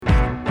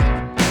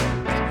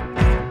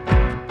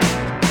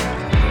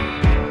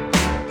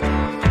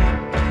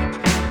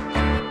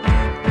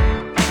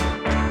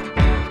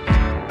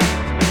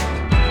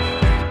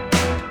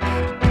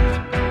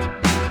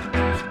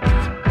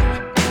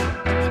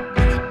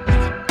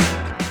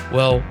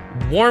Well,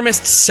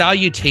 warmest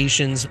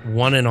salutations,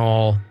 one and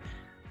all,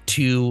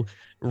 to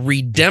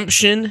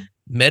Redemption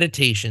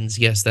Meditations.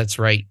 Yes, that's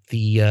right.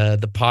 The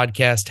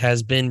podcast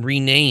has been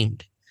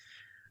renamed,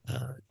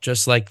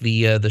 just like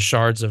the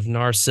shards of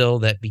Narsil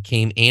that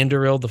became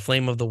Anduril, the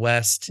Flame of the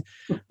West.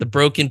 The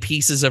broken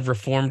pieces of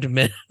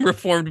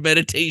Reformed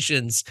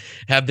Meditations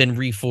have been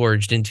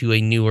reforged into a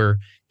newer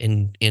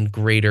and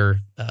greater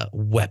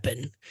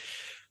weapon.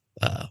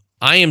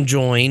 I am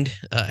joined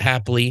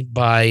happily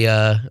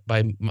by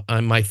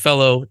my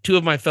two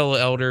of my fellow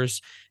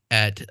elders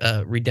at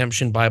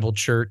Redemption Bible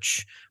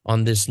Church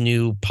on this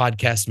new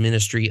podcast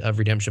ministry of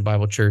Redemption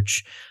Bible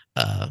Church.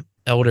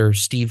 Elder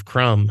Steve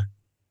Crum,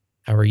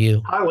 how are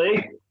you? Hi,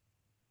 Lee.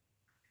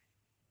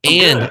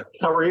 Good.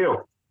 How are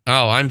you?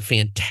 Oh, I'm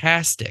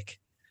fantastic.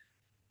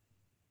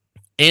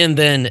 And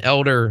then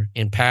Elder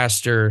and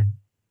Pastor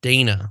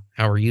Dana,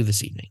 how are you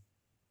this evening?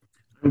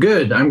 I'm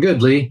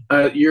good, Lee.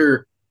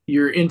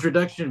 Your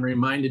introduction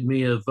reminded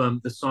me of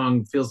the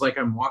song "Feels Like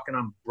I'm Walking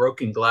on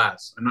Broken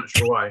Glass." I'm not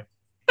sure why.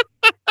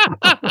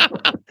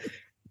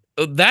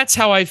 That's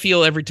how I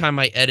feel every time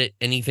I edit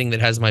anything that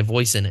has my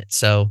voice in it.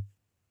 So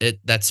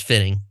that's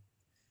fitting.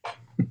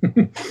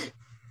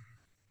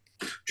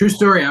 True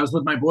story. I was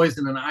with my boys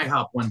in an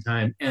IHOP one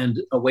time, and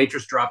a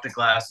waitress dropped a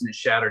glass and it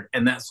shattered,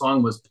 and that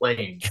song was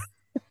playing.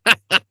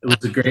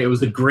 It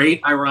was a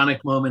great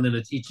ironic moment and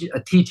a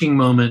teaching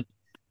moment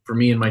for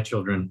me and my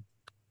children.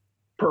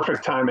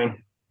 Perfect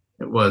timing.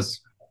 It was.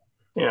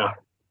 Yeah.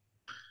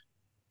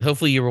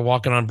 Hopefully you were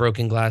walking on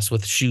broken glass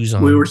with shoes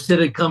on. We were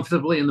sitting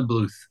comfortably in the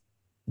booth.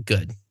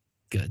 Good.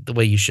 The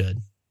way you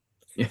should.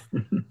 Yeah.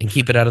 And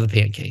keep it out of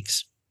the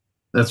pancakes.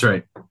 That's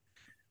right.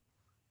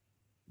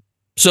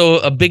 So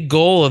a big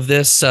goal of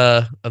this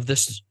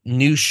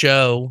new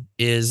show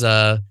is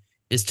to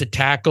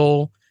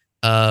tackle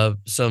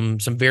some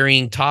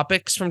varying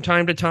topics from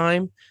time to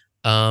time,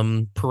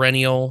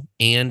 perennial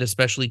and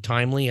especially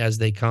timely as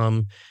they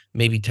come.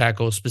 Maybe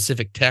tackle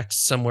specific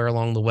texts somewhere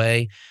along the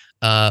way,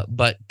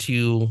 but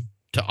to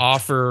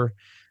offer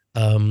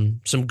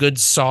some good,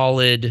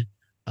 solid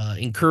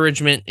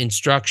encouragement,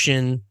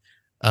 instruction,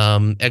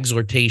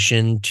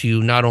 exhortation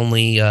to not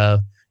only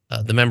the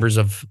members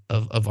of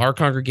our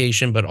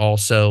congregation, but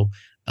also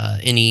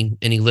any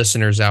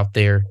listeners out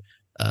there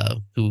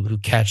who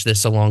catch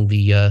this along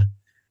the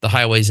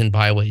highways and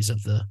byways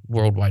of the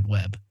World Wide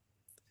Web.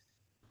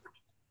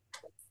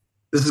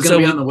 This is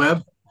going to be on the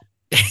web.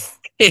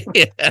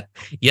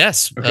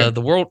 Yes, okay. The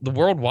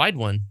worldwide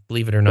one,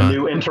 believe it or not. The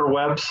new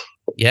interwebs.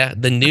 Yeah,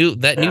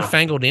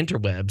 newfangled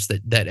interwebs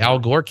that Al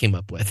Gore came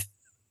up with.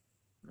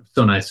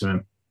 So nice of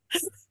him.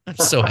 I'm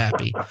so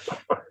happy.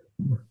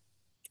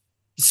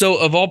 So,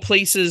 of all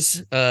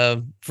places,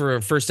 for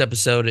our first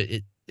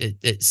episode,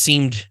 it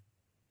seemed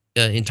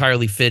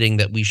entirely fitting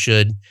that we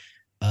should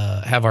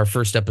have our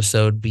first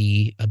episode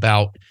be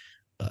about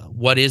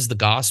what is the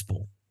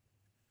gospel.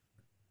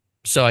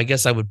 So, I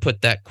guess I would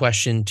put that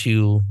question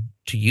to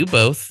you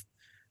both.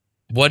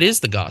 What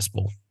is the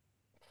gospel?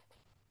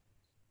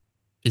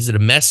 Is it a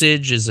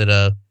message? Is it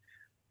a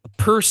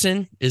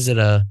person? Is it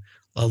a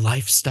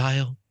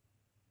lifestyle?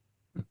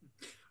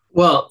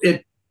 Well,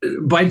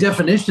 by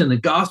definition, the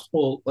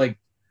gospel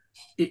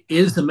it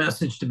is a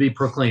message to be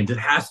proclaimed. It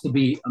has to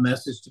be a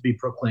message to be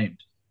proclaimed.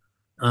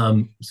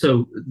 That's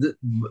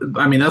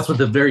what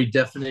the very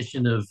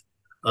definition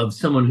of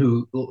someone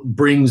who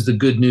brings the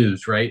good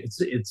news, right?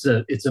 It's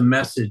a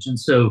message. And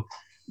so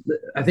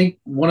I think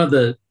one of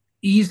the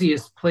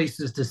easiest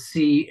places to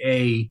see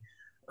a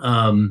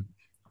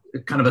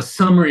kind of a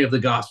summary of the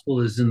gospel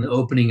is in the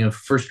opening of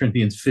 1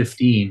 Corinthians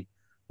 15,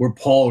 where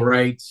Paul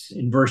writes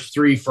in verse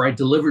 3, "For I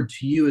delivered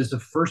to you as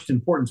of first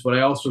importance what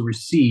I also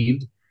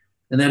received,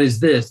 and that is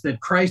this,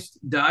 that Christ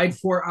died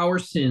for our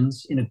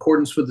sins in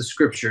accordance with the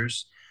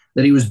scriptures,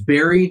 that he was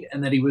buried,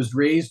 and that he was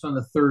raised on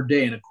the third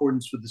day in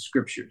accordance with the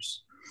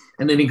scriptures."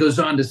 And then he goes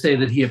on to say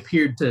that he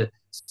appeared to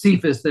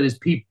Cephas, that is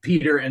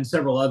Peter, and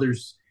several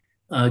others,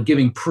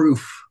 giving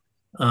proof,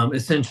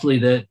 essentially,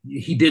 that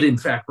he did in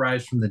fact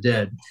rise from the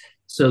dead.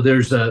 So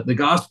there's the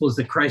gospel is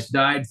that Christ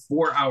died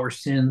for our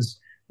sins,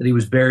 that he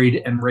was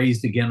buried and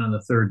raised again on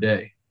the third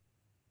day.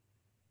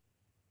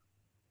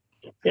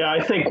 Yeah,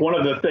 I think one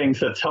of the things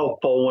that's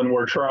helpful when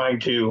we're trying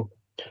to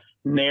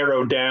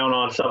narrow down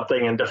on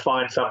something and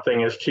define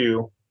something is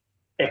to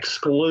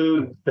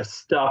exclude the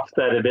stuff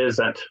that it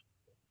isn't,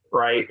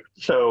 right?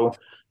 So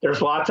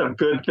there's lots of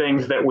good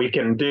things that we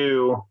can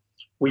do.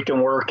 We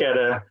can work at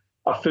a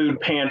food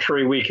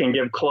pantry. We can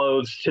give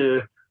clothes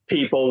to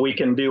people. We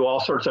can do all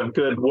sorts of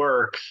good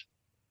works.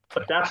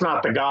 But that's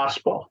not the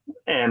gospel.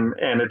 And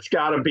it's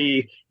got to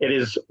be, it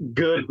is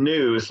good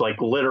news, like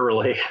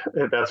literally,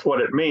 that's what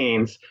it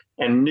means.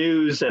 And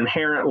news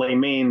inherently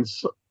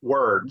means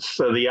words.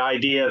 So the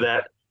idea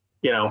that,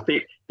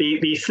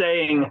 the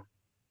saying,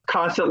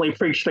 constantly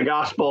preach the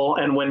gospel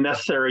and when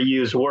necessary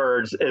use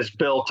words, is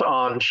built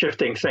on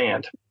shifting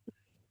sand.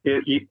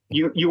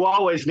 You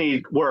always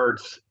need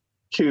words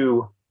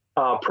to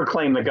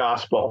proclaim the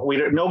gospel.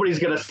 Nobody's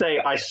going to say,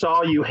 "I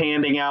saw you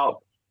handing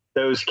out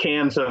those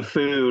cans of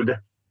food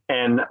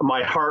and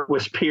my heart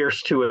was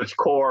pierced to its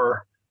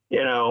core.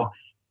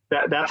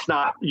 That's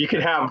not, you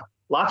could have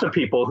lots of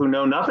people who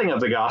know nothing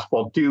of the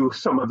gospel do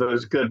some of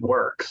those good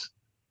works.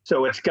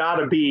 So it's got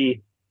to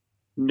be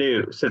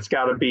news. It's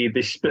got to be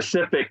the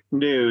specific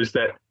news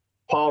that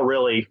Paul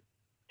really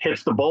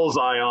hits the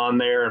bullseye on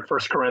there in 1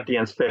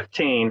 Corinthians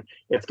 15.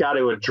 It's got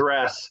to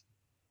address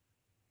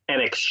an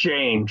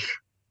exchange.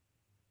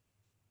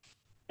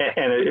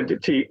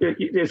 And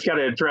it's got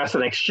to address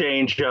an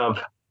exchange of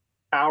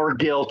our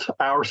guilt,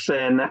 our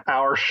sin,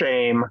 our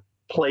shame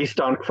placed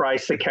on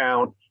Christ's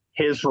account,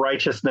 his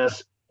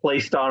righteousness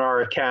placed on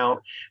our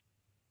account.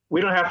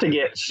 We don't have to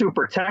get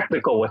super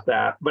technical with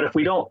that, but if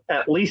we don't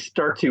at least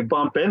start to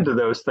bump into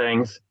those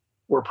things,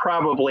 we're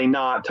probably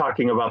not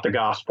talking about the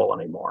gospel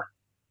anymore.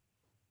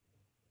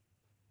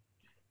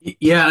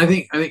 Yeah, I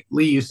think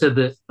Lee, you said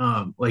that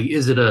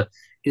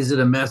is it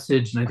a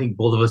message? And I think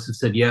both of us have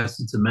said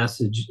yes, it's a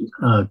message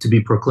to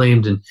be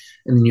proclaimed. And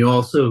then you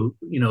also,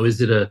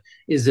 is it a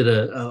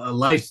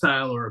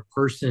lifestyle or a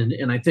person?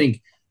 And I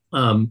think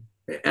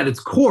at its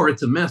core,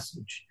 it's a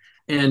message.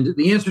 And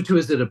the answer to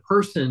is it a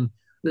person?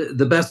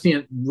 The best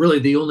really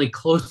the only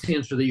close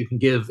answer that you can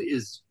give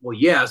is, well,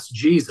 yes,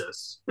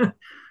 Jesus,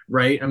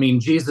 right? I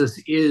mean,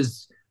 Jesus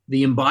is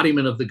the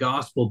embodiment of the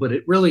gospel, but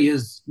it really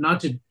is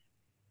not to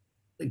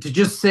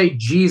just say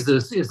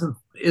Jesus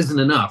isn't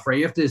enough, right?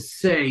 You have to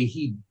say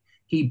he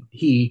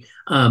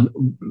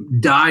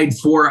died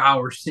for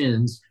our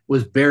sins,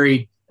 was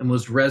buried, and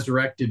was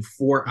resurrected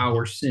for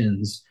our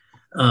sins.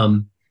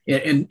 And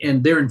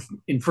there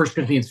in 1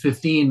 Corinthians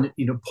 15,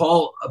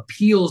 Paul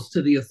appeals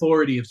to the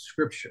authority of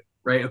Scripture,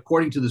 right?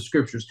 According to the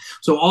Scriptures.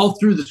 So all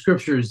through the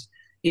Scriptures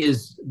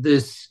is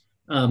this,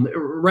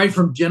 right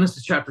from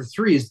Genesis chapter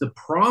 3, is the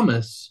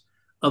promise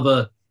of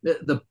the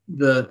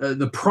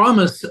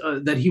promise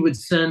that he would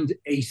send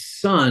a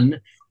son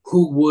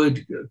who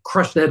would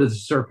crush the head of the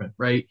serpent,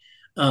 right?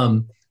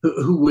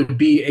 Who would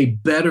be a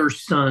better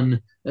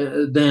son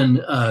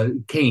than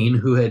Cain,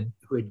 who had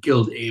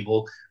killed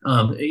Abel.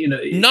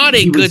 Not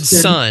a good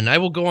son. I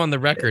will go on the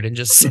record and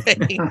just say,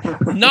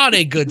 not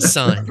a good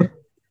son.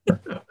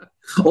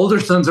 Older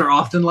sons are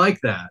often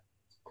like that.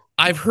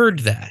 I've heard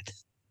that,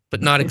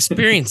 but not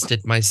experienced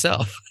it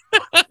myself.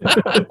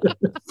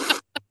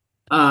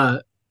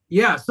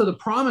 Yeah. So the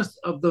promise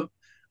of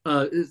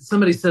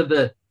somebody said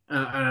that,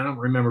 I don't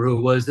remember who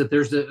it was, that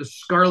there's a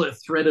scarlet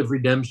thread of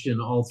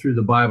redemption all through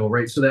the Bible,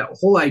 right? So that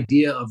whole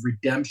idea of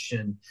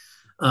redemption,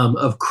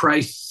 of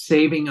Christ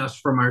saving us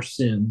from our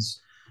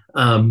sins,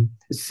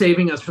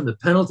 saving us from the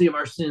penalty of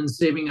our sins,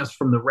 saving us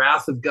from the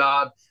wrath of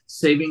God,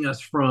 saving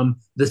us from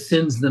the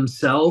sins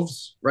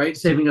themselves, right?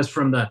 Saving us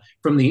from the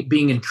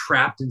being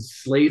entrapped and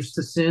slaves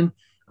to sin.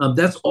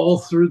 That's all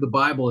through the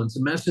Bible. And it's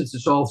a message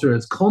that's all through.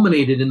 It's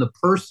culminated in the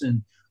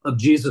person of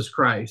Jesus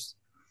Christ.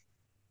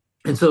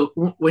 And so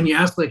when you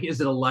ask,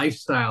 is it a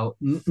lifestyle?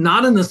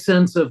 Not in the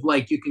sense of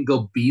you can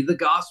go be the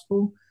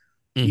gospel.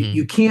 Mm-hmm.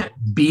 You can't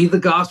be the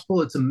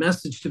gospel. It's a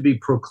message to be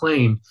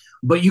proclaimed,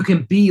 but you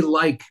can be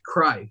like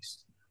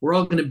Christ. We're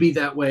all going to be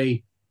that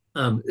way.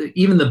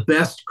 Even the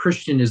best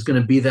Christian is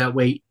going to be that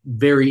way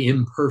very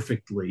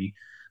imperfectly,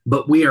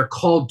 but we are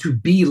called to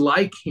be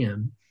like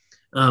him.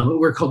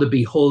 We're called to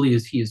be holy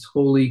as he is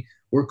holy.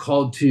 We're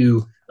called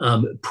to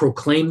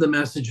proclaim the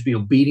message, be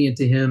obedient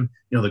to him.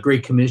 The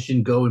Great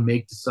Commission, go and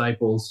make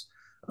disciples.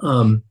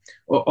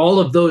 All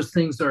of those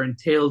things are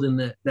entailed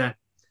in that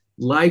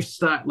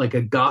lifestyle, like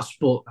a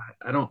gospel.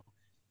 I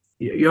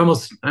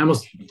almost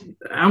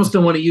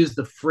don't want to use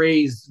the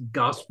phrase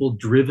gospel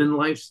driven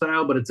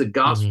lifestyle, but it's a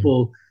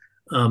gospel,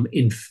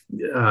 it's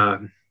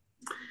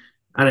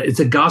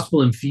a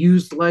gospel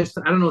infused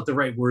lifestyle. I don't know what the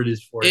right word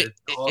is for it.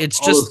 It's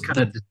just kind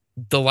of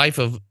the life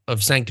of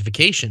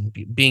sanctification,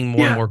 being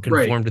more and more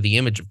conformed to the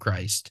image of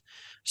Christ.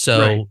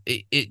 So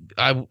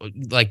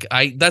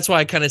that's why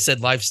I kind of said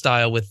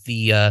lifestyle with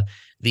the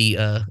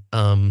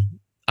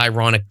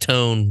ironic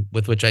tone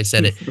with which I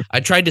said it.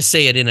 I tried to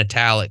say it in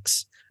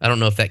italics. I don't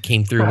know if that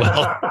came through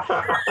well,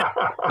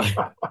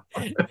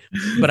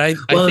 but I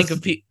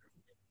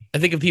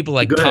think of people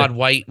like Todd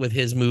White with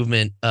his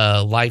movement,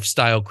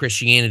 lifestyle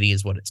Christianity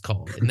is what it's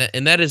called,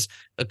 and that is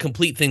a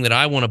complete thing that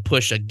I want to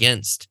push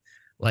against.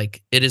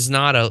 It's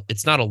not a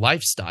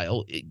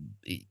lifestyle.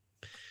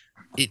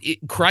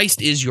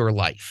 Christ is your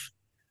life.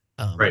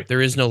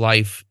 There is no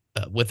life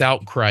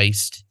without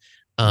Christ.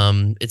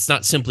 It's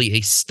not simply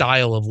a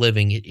style of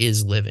living; it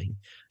is living.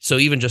 So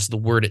even just the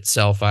word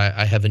itself,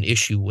 I have an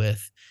issue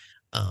with.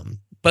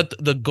 But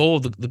the goal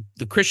of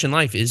the Christian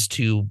life is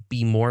to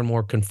be more and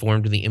more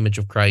conformed to the image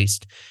of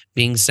Christ,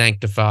 being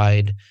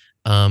sanctified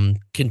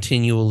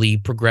continually,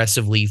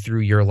 progressively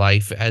through your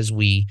life as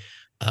we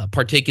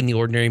partake in the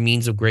ordinary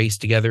means of grace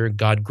together,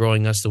 God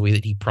growing us the way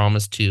that he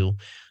promised to.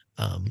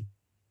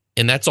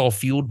 And that's all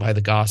fueled by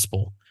the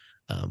gospel.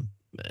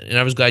 And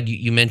I was glad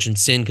you mentioned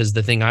sin, because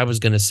the thing I was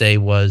going to say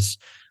was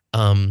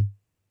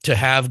to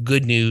have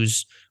good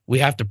news, we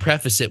have to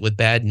preface it with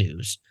bad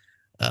news.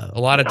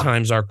 A lot of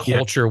times our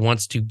culture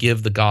wants to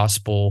give the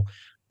gospel,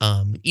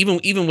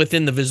 even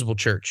within the visible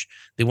church,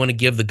 they want to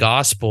give the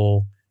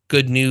gospel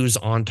good news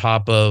on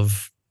top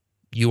of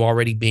you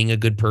already being a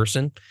good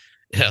person,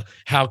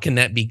 how can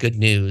that be good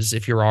news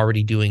if you're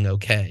already doing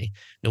okay?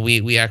 No,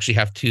 we actually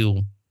have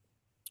to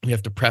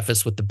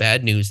preface with the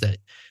bad news that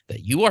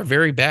you are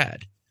very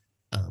bad.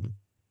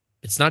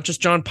 It's not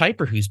just John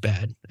Piper who's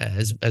bad,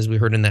 as we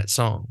heard in that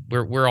song.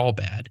 We're all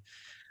bad.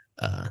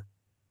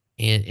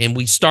 And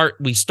we start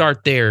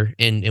there,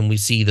 and we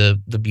see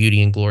the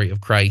beauty and glory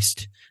of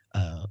Christ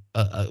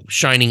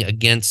shining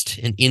against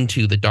and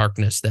into the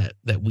darkness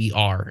that we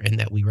are and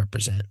that we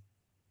represent.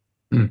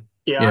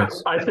 Yeah,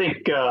 Yes. I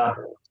think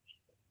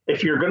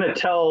if you're going to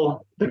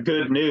tell the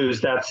good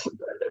news, that's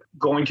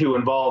going to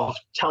involve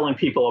telling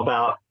people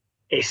about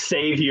a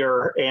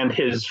savior and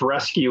his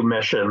rescue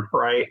mission,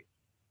 right?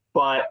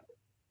 But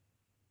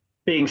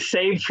being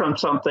saved from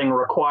something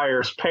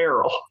requires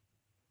peril.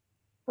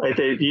 Right?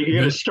 You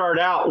got to start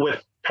out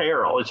with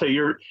peril. So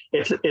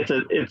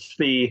it's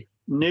the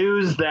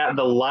news that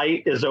the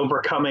light is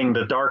overcoming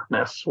the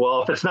darkness.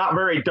 Well, if it's not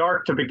very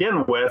dark to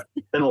begin with,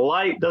 then the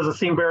light doesn't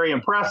seem very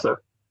impressive,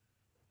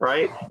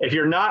 right? If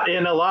you're not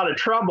in a lot of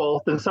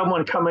trouble, then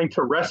someone coming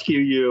to rescue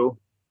you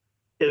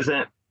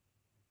isn't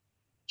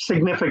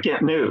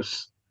significant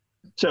news.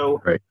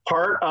 So Right.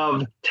 part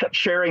of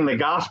sharing the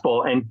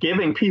gospel and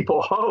giving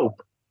people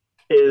hope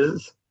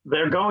is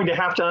they're going to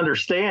have to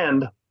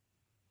understand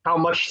how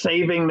much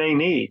saving they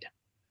need.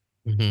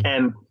 Mm-hmm.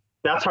 And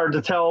that's hard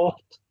to tell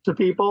to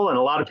people. And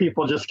a lot of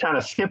people just kind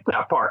of skip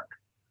that part.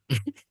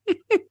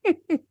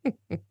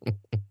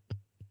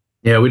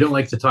 Yeah, we don't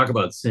like to talk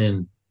about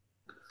sin.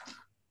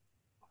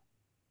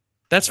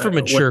 That's for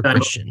mature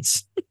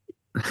Christians.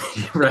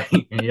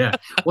 Right. Yeah.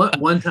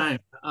 One time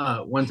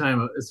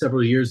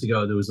several years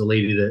ago, there was a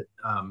lady that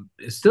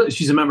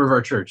she's a member of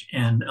our church,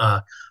 and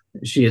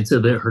she had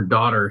said that her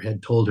daughter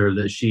had told her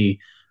that she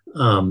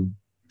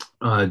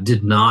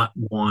did not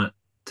want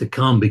to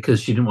come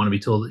because she didn't want to be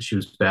told that she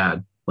was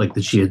bad, like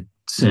that she had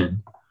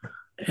sinned.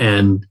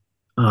 And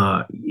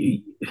or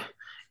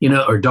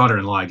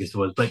daughter-in-law, I guess it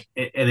was. But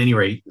at any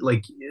rate,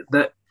 like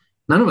that,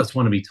 none of us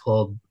want to be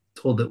told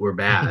that we're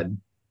bad,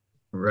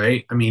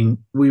 right? I mean,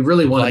 we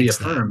really want to be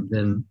affirmed,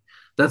 and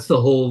that's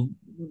our whole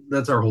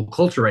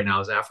culture right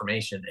now is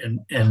affirmation,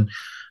 and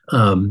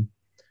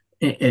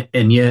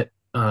yet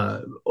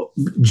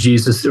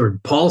Jesus, or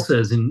Paul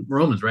says in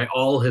Romans, right,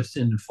 all have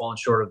sinned and fallen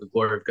short of the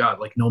glory of God.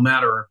 Like no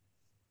matter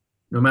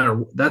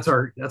that's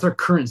our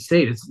current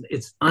state.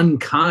 It's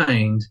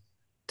unkind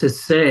to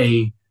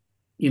say,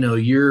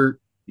 you're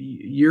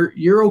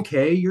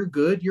okay, you're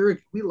good,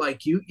 we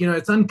like you.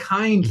 It's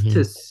unkind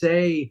to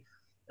say,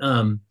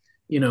 you're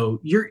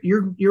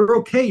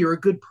okay, you're a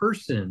good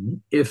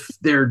person if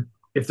they're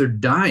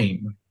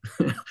dying,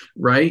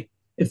 right?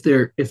 If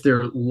they're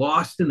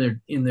lost in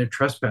their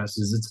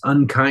trespasses, it's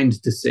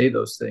unkind to say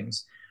those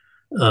things.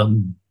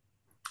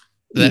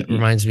 That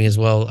reminds me as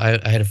well.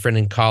 I had a friend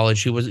in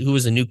college who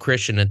was a new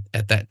Christian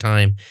at that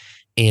time,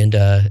 and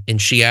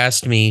she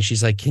asked me,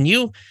 she's like, "Can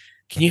you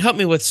help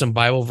me with some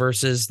Bible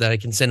verses that I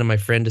can send to my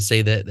friend to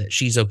say that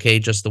she's okay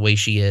just the way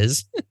she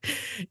is?"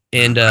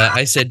 And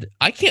I said,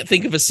 "I can't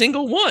think of a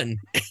single one.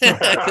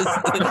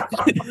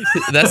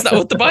 That's not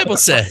what the Bible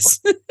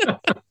says."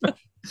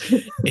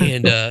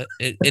 And I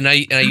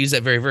use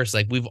that very verse,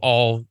 like we've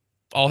all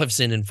have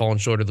sinned and fallen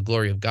short of the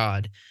glory of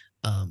God,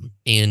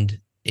 and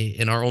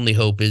our only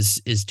hope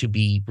is to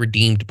be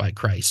redeemed by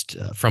Christ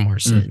from our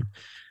sin.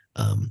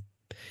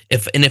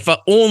 If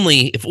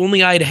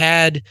only I'd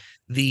had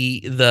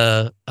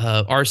the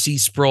R.C.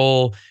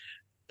 Sproul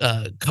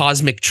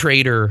cosmic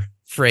traitor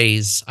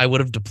phrase, I would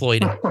have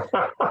deployed it.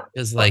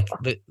 Is like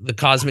the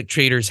cosmic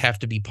traitors have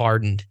to be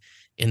pardoned,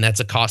 and that's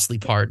a costly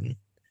pardon.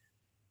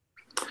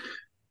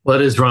 What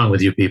is wrong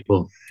with you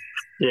people?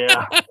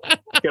 Yeah,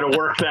 got to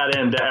work that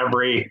into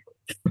every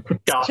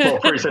gospel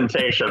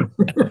presentation.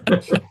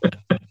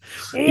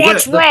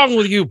 What's wrong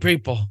with you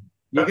people?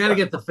 You got to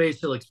get the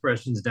facial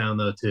expressions down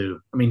though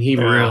too. I mean, he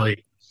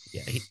really.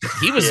 Yeah,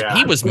 he was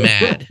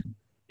mad.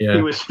 Yeah,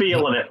 he was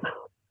feeling it.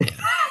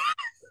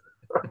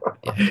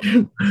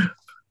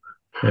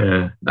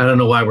 Yeah, I don't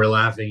know why we're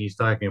laughing. He's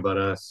talking about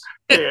us.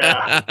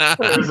 Yeah.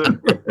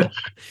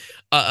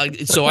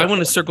 So I want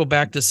to circle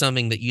back to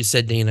something that you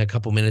said, Dana, a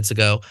couple minutes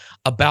ago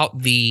about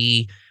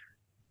the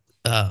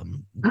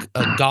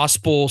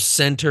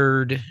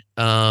gospel-centered,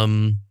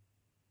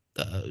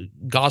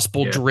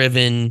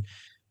 gospel-driven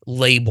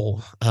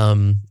label.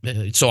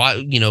 So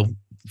I,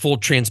 full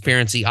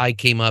transparency, I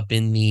came up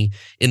in the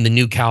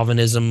New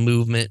Calvinism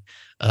movement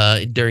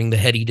during the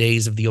heady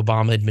days of the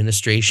Obama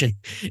administration,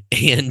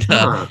 and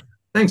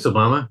thanks,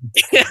 Obama.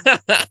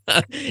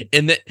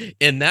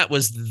 and that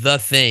was the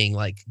thing,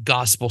 like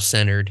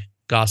gospel-centered,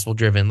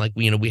 gospel-driven. Like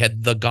we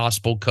had the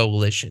Gospel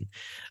Coalition,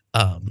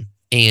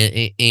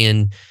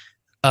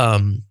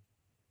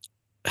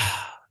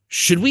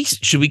 should we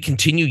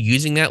continue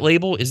using that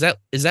label? Is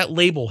that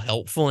label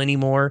helpful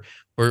anymore,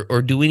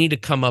 or do we need to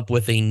come up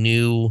with a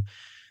new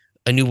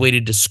way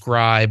to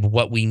describe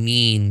what we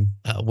mean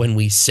when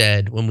we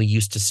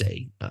used to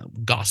say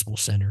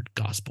gospel-centered,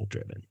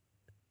 gospel-driven?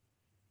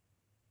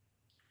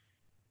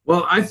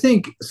 Well, I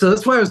think so.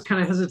 That's why I was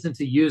kind of hesitant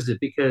to use it,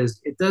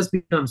 because it does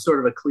become sort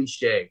of a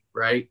cliche,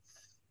 right?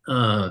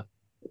 Uh,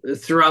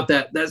 Throughout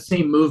that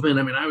same movement.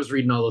 I mean, I was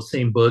reading all those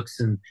same books,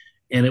 and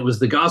it was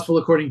the gospel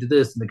according to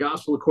this and the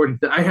gospel according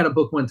to. I had a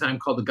book one time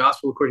called The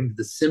Gospel According to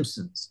the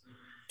Simpsons.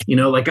 You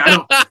know, like I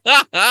don't.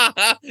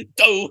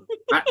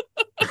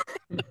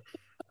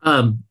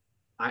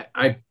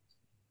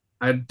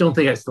 I don't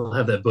think I still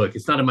have that book.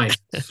 It's not in my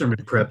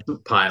sermon prep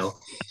pile.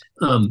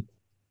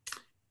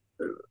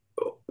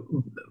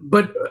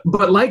 But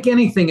like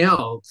anything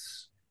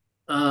else,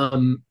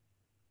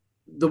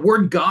 the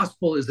word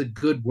gospel is a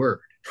good word,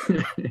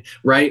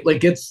 right?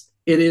 Like it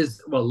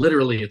is, well,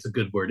 literally it's a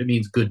good word. It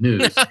means good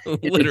news.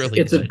 Literally,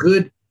 it's a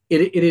good.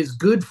 It is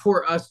good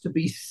for us to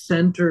be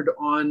centered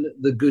on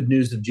the good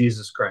news of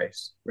Jesus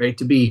Christ, right?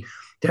 To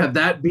have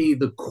that be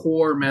the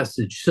core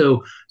message.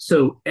 So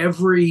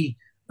every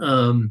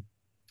sermon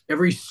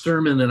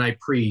that I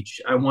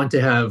preach, I want to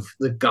have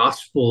the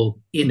gospel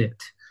in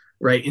it,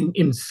 right?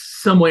 In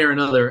some way or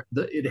another,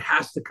 it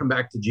has to come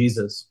back to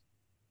Jesus.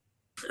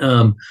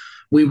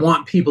 We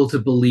want people to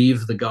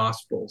believe the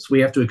gospel, so we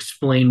have to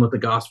explain what the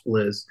gospel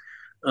is,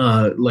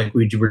 like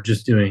we were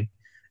just doing.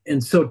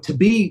 And so to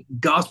be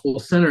gospel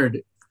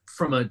centered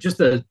from just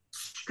a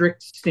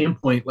strict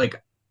standpoint,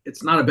 like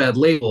it's not a bad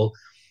label.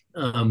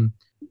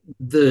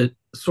 The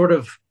sort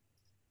of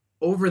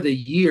over the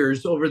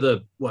years, over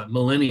the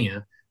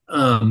millennia,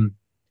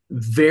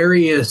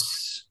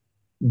 various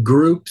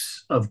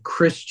groups of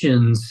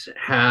Christians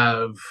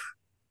have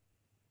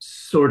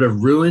sort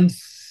of ruined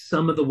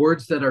some of the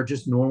words that are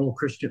just normal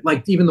Christian,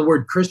 like even the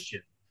word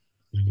Christian,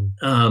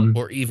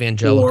 or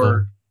evangelical,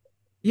 or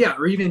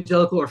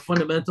evangelical or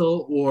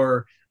fundamental,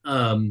 or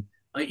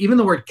even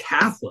the word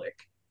Catholic.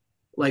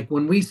 Like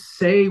when we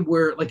say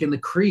we're like in the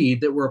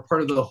creed that we're a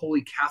part of the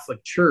Holy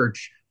Catholic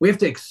Church, we have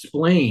to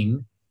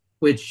explain,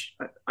 which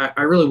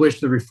I really wish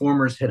the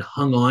reformers had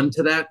hung on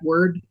to that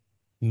word.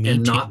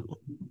 Not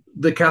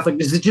the Catholic,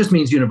 because it just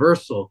means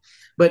universal.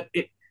 But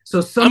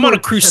I'm on a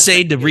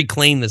crusade to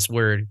reclaim this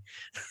word.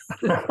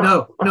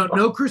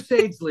 No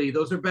crusades, Lee.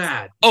 Those are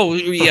bad. Oh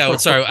yeah,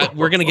 sorry.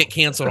 We're gonna get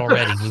canceled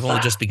already. We've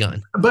only just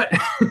begun. But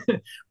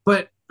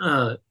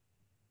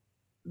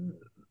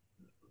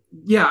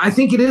yeah, I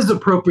think it is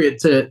appropriate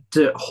to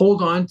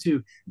hold on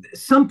to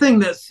something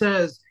that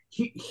says,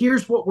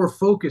 here's what we're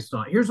focused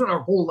on. Here's what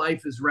our whole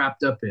life is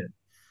wrapped up in.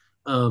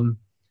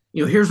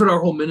 Here's what our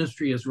whole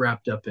ministry is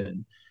wrapped up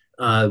in.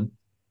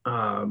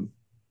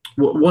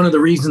 One of the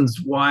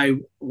reasons why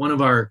one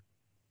of our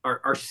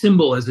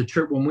symbol as a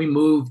church, when we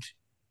moved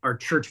our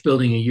church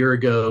building a year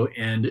ago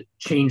and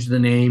changed the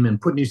name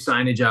and put new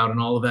signage out and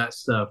all of that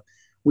stuff,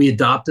 we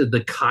adopted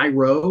the Chi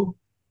Rho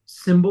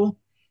symbol.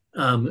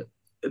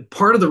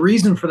 Part of the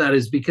reason for that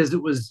is because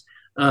it was,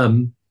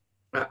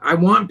 I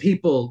want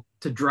people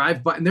to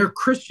drive by, and there are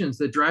Christians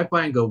that drive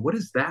by and go, what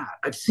is that?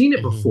 I've seen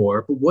it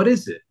before, but what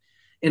is it?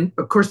 And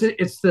of course,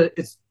 it's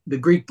the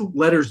Greek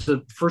letters,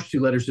 the first two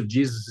letters of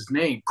Jesus's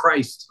name,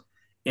 Christ.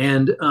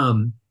 And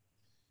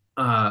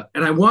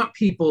I want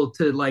people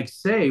to like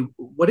say,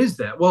 what is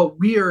that? Well,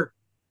 we are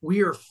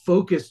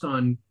focused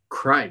on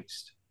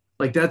Christ.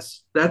 Like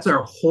that's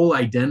our whole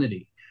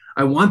identity.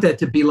 I want that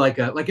to be like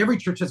every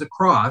church has a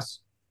cross.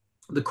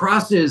 The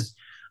cross is,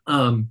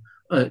 a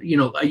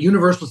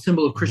universal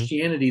symbol of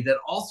Christianity that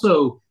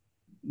also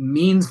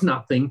means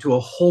nothing to a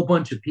whole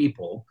bunch of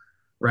people,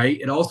 right?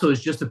 It also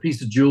is just a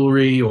piece of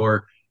jewelry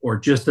or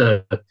just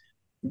a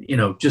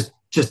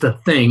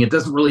thing. It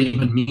doesn't really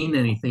even mean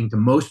anything to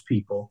most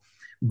people.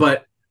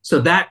 But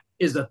so that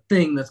is a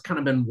thing that's kind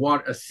of been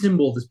a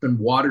symbol that's been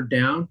watered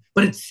down,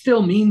 but it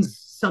still means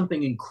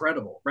something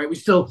incredible, right? We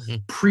still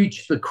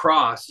preach the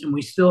cross, and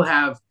we still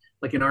have,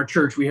 like in our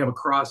church, we have a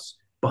cross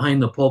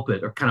behind the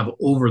pulpit or kind of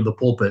over the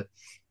pulpit.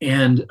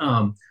 And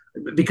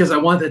because I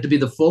want that to be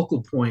the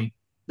focal point,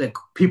 that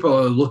people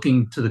are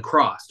looking to the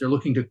cross. They're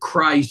looking to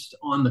Christ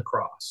on the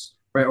cross,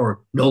 right?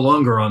 Or no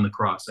longer on the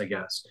cross, I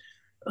guess.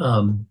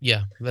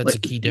 Yeah, that's a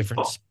key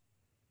difference.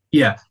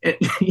 Yeah.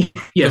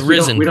 Yes, the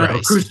risen we don't Christ.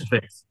 have a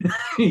crucifix.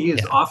 He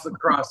is off the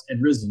cross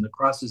and risen. The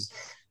cross is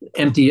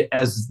empty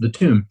as the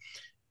tomb.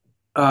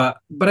 But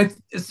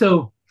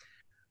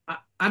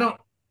I don't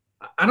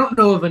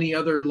know of any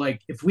other,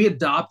 like, if we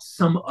adopt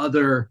some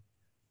other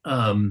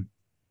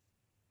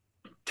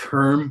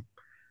term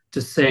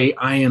to say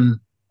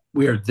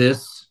we are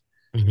this,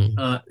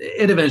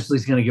 it eventually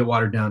is going to get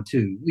watered down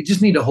too. We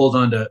just need to hold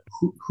on to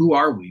who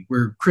are we?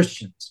 We're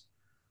Christians.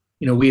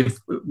 We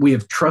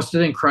have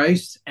trusted in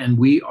Christ, and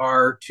we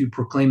are to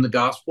proclaim the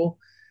gospel.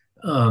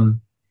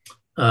 And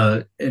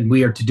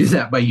we are to do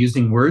that by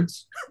using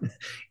words.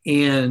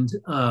 And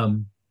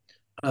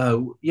so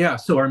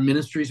our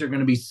ministries are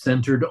going to be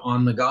centered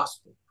on the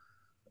gospel.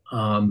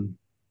 So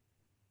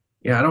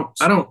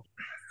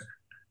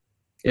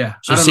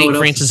St.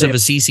 Francis of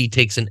Assisi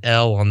takes an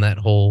L on that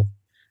whole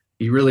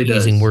he really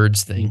does using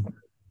words thing.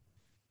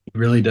 He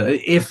really does.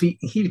 If he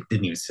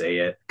didn't even say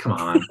it, come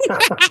on.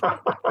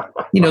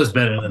 He knows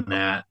better than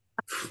that.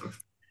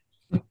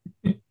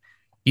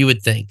 You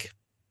would think.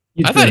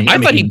 I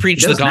thought he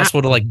preached the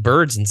gospel to like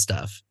birds and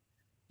stuff.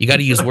 You got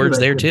to use words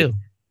there too.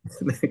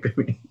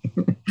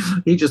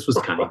 He just was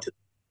kind to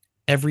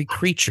every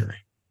creature.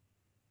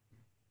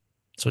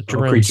 That's what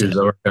Jerome creatures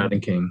said. Are God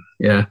and King.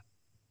 Yeah.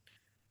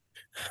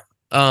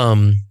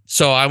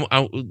 So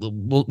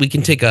we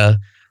can take a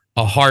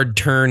hard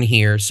turn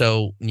here.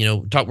 So,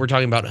 we're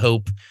talking about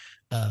hope,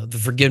 the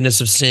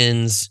forgiveness of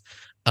sins,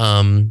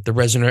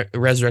 the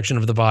resurrection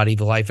of the body,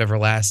 the life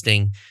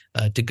everlasting,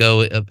 to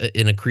go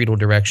in a creedal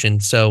direction.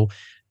 So,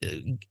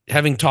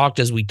 having talked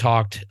as we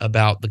talked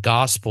about the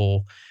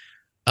gospel,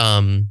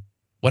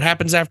 what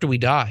happens after we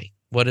die?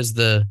 How does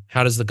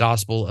the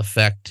gospel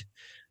affect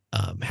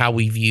how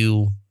we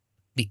view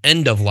the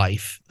end of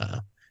life?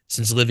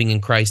 Since living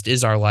in Christ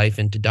is our life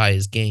and to die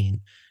is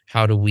gain,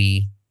 how do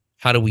we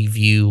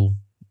view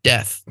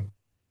death?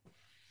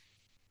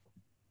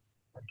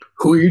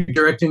 Who are you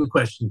directing the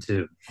question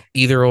to?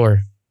 Either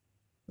or.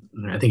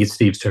 I think it's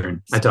Steve's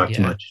turn. I talk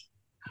too much.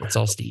 It's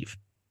all Steve.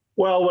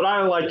 Well, what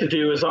I like to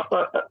do is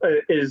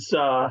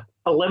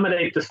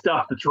eliminate the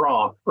stuff that's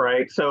wrong,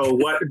 right? So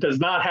what does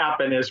not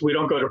happen is we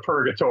don't go to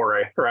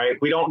purgatory, right?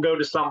 We don't go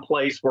to some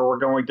place where we're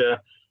going to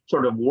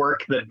sort of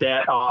work the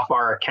debt off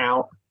our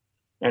account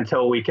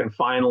until we can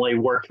finally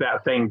work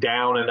that thing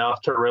down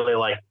enough to really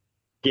like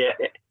get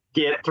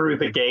through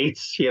the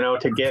gates,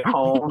 to get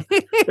home.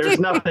 There's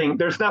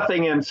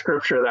nothing in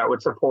scripture that would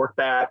support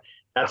that.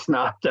 That's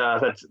not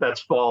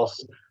that's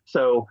false.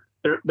 So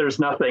there's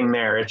nothing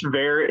there.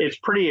 It's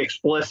pretty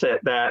explicit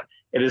that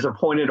it is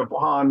appointed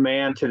upon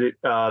man to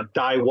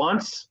die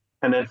once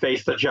and then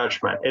face the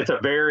judgment. It's a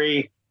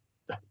very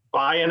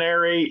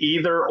binary,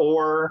 either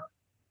or.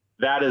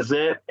 That is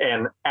it.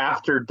 And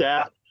after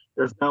death,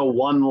 there's no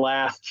one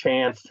last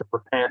chance to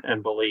repent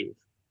and believe.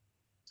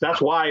 So that's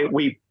why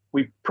we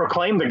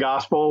proclaim the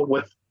gospel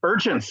with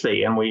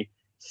urgency, and we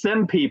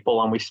send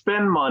people and we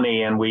spend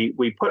money and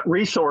we put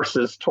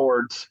resources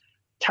towards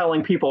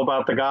telling people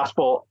about the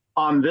gospel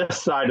on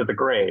this side of the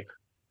grave,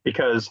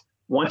 because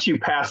once you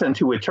pass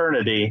into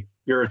eternity,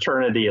 your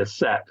eternity is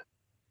set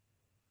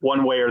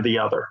one way or the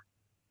other.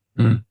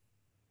 Mm.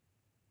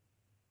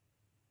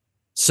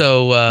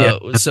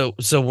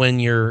 So when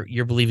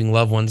your believing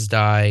loved ones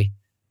die,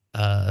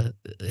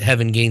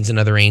 heaven gains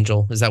another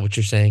angel. Is that what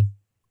you're saying?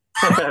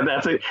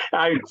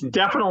 It's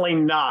definitely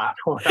not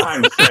what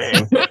I'm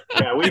saying.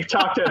 Yeah, we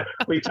talked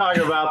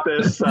about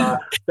this.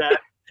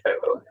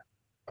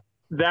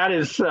 That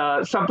is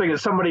something that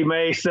somebody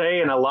may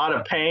say in a lot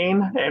of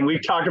pain, and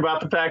we've talked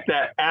about the fact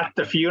that at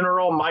the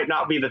funeral might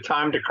not be the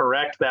time to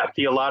correct that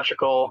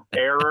theological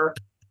error,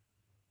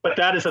 but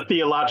that is a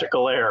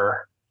theological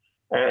error.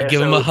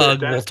 Give him a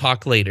hug. We'll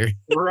talk later.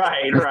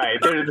 Right.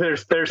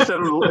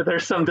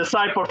 There's some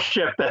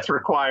discipleship that's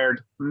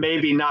required.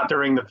 Maybe not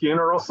during the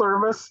funeral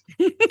service,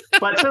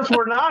 but since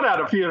we're not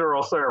at a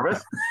funeral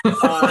service,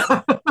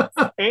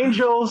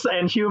 angels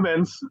and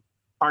humans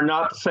are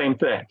not the same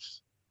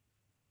things,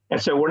 and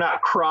so we're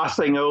not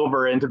crossing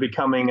over into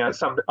becoming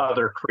some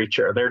other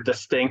creature. They're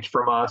distinct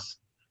from us.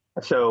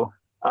 So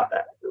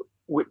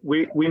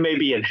we may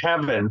be in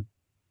heaven,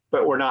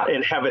 but we're not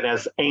in heaven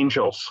as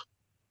angels.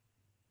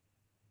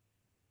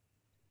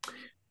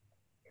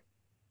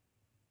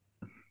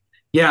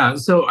 Yeah,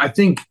 so I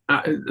think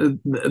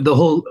the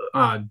whole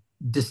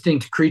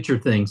distinct creature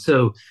thing.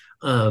 So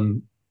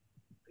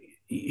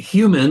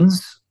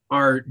humans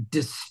are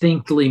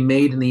distinctly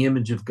made in the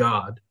image of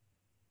God.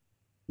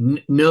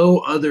 No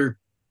other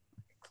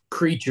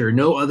creature,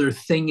 no other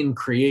thing in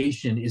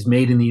creation is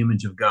made in the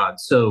image of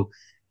God. So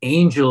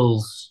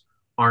angels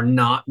are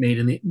not made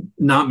in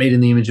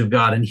the image of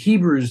God. And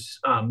Hebrews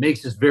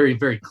makes this very,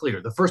 very clear.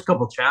 The first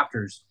couple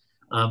chapters,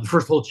 the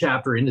first whole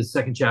chapter into the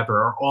second chapter,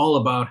 are all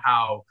about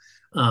how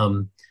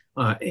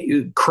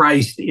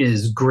Christ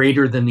is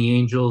greater than the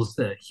angels.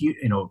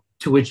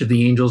 To which of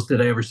the angels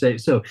did I ever say?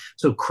 So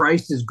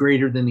Christ is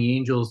greater than the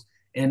angels,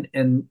 and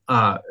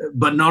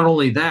but not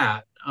only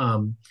that,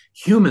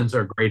 humans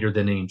are greater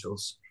than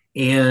angels,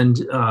 and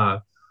I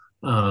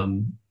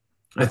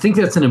think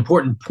that's an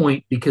important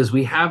point, because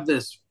we have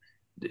this.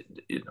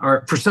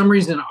 For some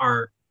reason,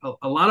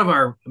 a lot of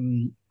our,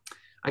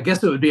 I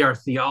guess it would be our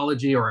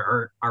theology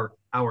or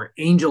our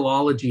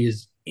angelology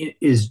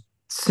is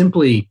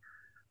simply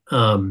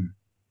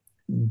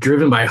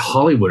driven by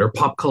Hollywood or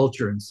pop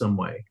culture in some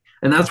way.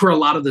 And that's where a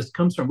lot of this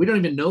comes from. We don't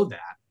even know that,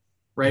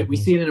 right? Mm-hmm. We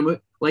see it in a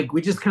movie, like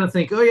we just kind of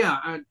think, oh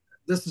yeah,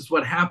 this is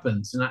what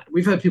happens. And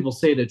we've had people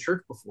say it at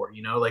church before,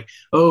 like,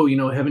 oh,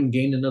 heaven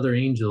gained another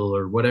angel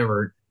or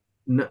whatever.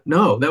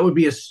 No, that would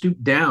be a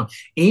stoop down.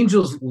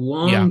 Angels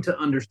long to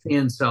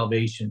understand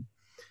salvation.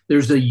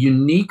 There's a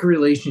unique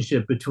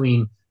relationship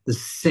between the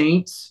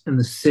saints and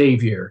the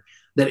Savior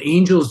that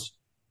angels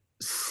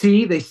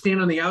see. They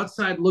stand on the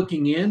outside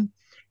looking in,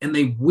 and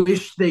they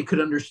wish they could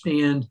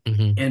understand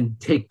and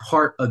take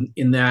part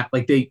in that.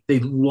 Like they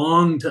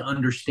long to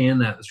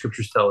understand that, the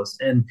scriptures tell us.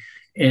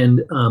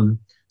 And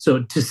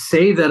so to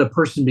say that a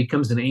person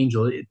becomes an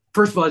angel,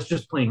 first of all, it's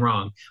just plain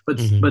wrong.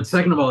 But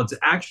second of all, it's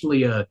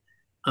actually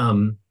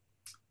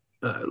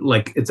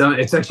like it's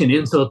actually an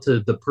insult to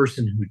the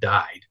person who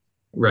died,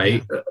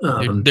 right?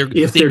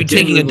 If they'd be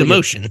taking a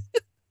demotion.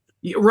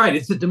 Right,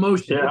 it's a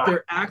demotion. Yeah. If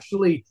they're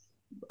actually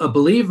a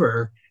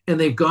believer and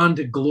they've gone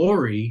to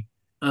glory,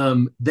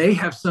 they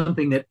have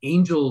something that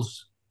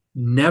angels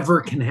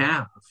never can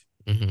have,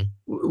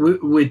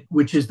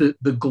 which is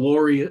the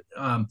glory.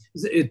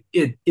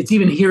 It's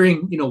even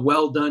hearing,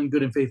 well done,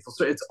 good and faithful.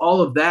 So it's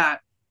all of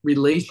that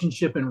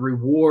relationship and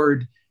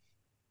reward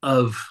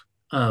of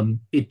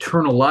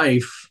eternal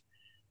life,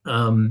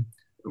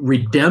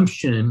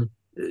 redemption.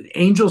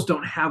 Angels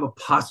don't have a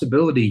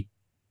possibility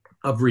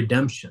of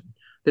redemption.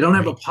 They don't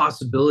have a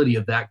possibility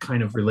of that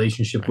kind of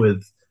relationship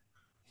with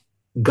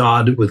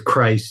God, with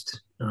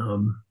Christ.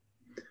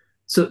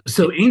 So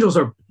angels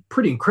are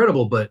pretty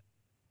incredible, but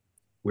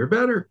we're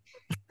better.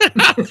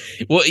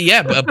 Well,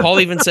 yeah, but Paul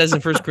even says in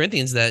 1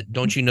 Corinthians that,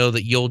 don't you know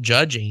that you'll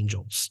judge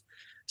angels?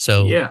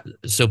 So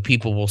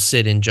people will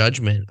sit in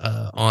judgment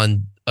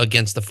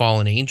against the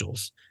fallen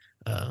angels.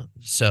 It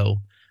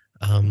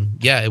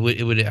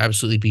would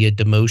absolutely be a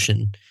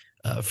demotion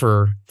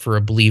for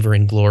a believer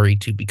in glory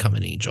to become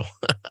an angel.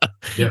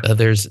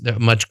 There's a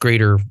much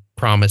greater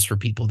promise for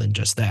people than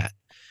just that.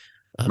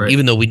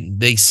 Even though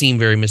they seem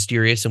very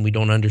mysterious and we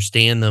don't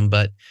understand them,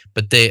 but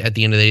they, at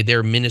the end of the day,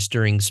 they're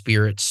ministering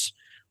spirits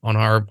on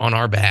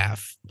our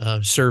behalf,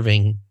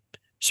 serving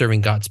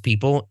God's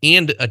people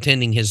and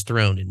attending His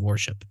throne in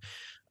worship,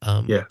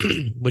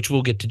 which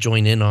we'll get to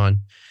join in on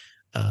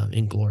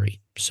in glory.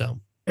 So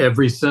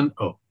every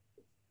Sunday.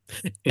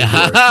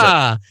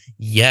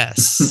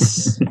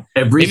 Yes.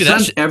 Every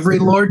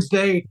Lord's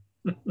Day.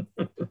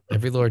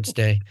 Every Lord's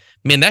Day.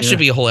 Man, that should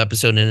be a whole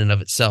episode in and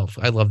of itself.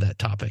 I love that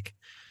topic.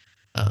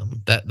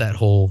 That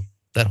whole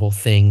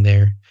thing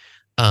there.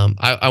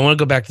 I want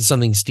to go back to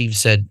something Steve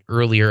said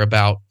earlier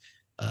about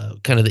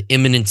kind of the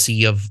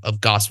imminency of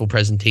gospel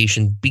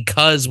presentation,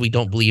 because we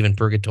don't believe in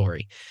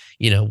purgatory.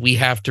 We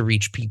have to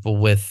reach people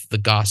with the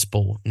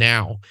gospel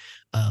now,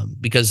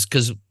 because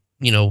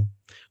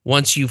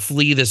once you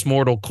flee this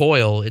mortal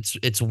coil,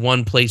 it's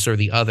one place or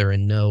the other,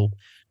 and no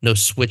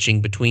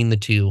switching between the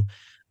two.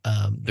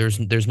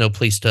 There's no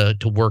place to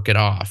work it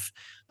off.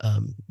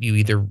 You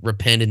either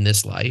repent in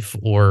this life,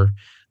 or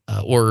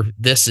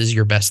this is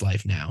your best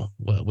life now,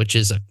 which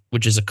is a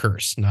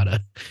curse, not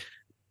a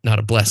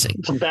blessing.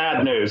 It's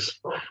bad news.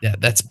 Yeah,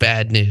 that's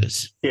bad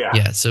news.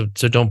 Yeah. So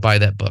don't buy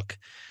that book.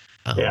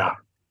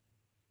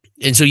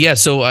 And so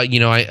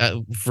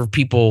for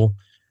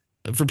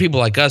people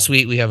like us,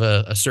 we have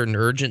a certain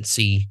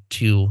urgency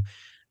to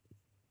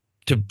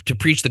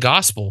preach the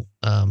gospel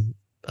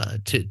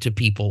to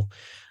people,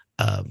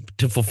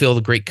 to fulfill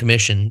the Great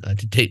Commission,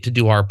 to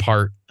do our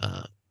part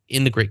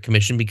in the Great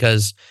Commission,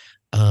 because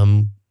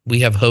we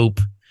have hope.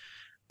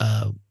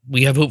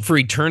 We have hope for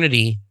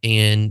eternity,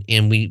 and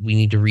we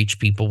need to reach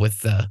people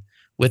with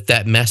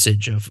that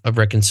message of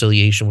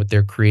reconciliation with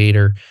their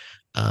Creator,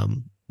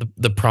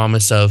 the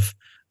promise of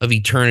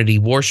eternity,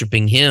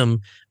 worshiping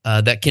Him,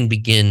 that can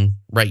begin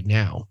right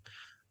now,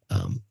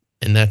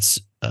 and that's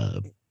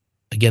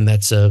again,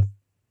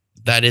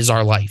 that is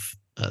our life.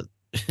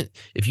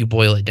 If you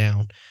boil it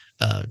down,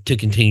 to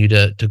continue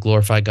to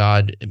glorify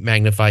God,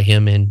 magnify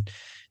Him, and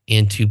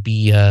to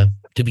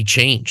be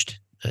changed,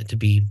 to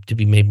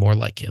be made more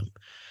like Him.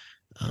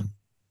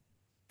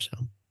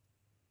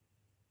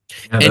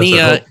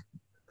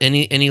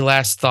 Any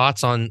last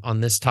thoughts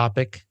on this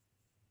topic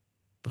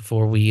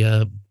before we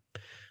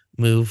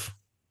move?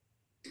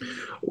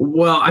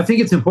 Well, I think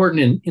it's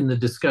important in the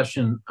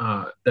discussion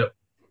that,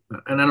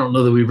 and I don't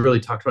know that we've really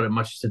talked about it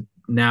much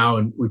now,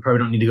 and we probably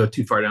don't need to go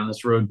too far down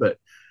this road, but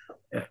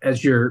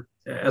as we're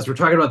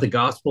talking about the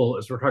gospel,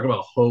 as we're talking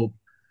about hope,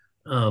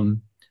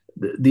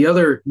 the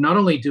other, not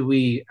only do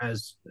we,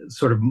 as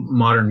sort of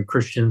modern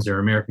Christians or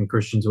American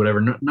Christians,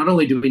 whatever, not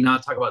only do we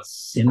not talk about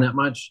sin that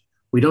much,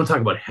 we don't talk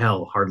about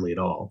hell hardly at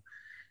all.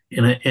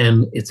 And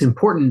it's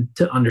important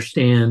to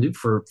understand,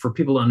 for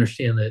people to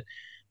understand that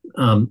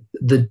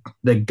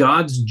that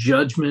God's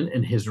judgment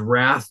and His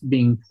wrath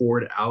being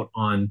poured out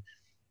on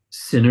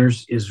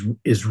sinners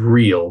is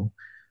real,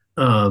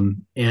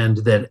 and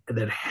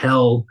that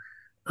hell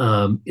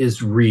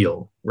is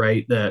real,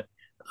 right? That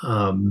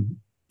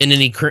in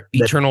an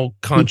eternal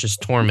conscious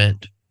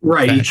torment,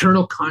 right? Fashion.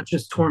 Eternal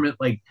conscious torment,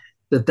 like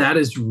that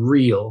is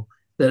real.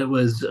 That it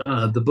was,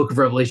 the book of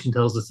Revelation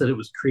tells us that it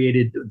was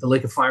created, the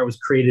lake of fire was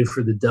created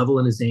for the devil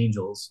and his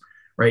angels,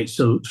 right?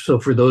 So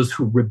for those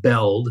who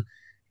rebelled,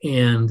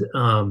 and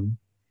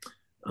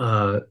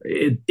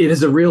it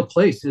is a real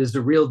place. It is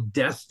a real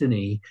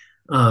destiny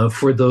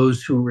for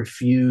those who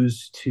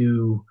refuse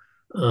to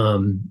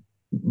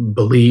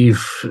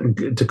believe,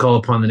 to call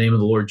upon the name of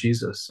the Lord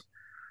Jesus.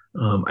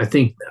 I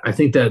think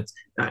that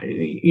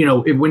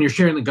when you're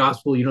sharing the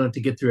gospel, you don't have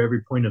to get through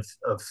every point of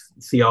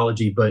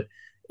theology, but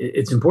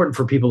it's important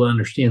for people to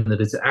understand that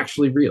it's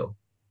actually real.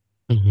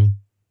 Mm-hmm.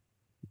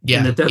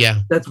 Yeah,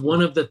 and that's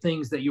one of the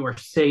things that you are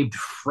saved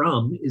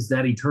from, is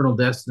that eternal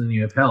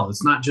destiny of hell.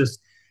 It's not just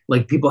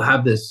like people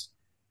have this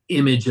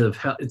image of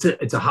hell.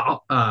 It's a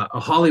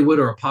Hollywood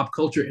or a pop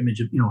culture image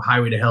of,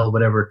 Highway to Hell,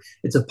 whatever.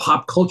 It's a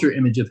pop culture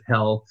image of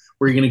hell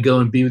where you're going to go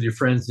and be with your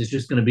friends. It's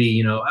just going to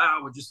be,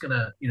 we're just going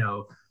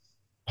to,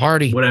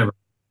 Party. whatever.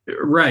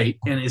 Right.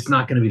 And it's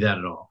not going to be that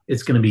at all.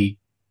 It's going to be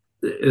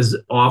as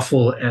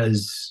awful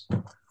as,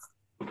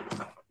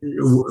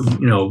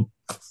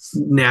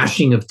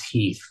 gnashing of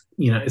teeth.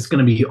 It's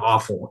going to be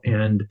awful.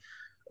 And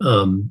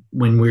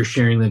when we're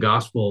sharing the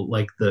gospel,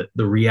 like the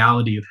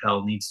reality of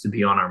hell needs to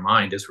be on our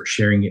mind as we're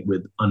sharing it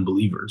with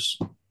unbelievers.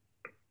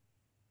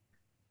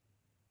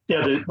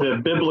 Yeah,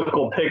 the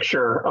biblical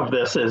picture of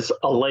this is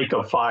a lake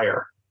of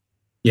fire.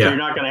 Yeah. So you're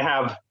not going to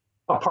have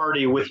a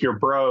party with your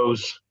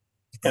bros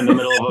in the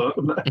middle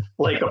of a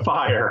lake of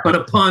fire. But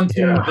a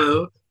pontoon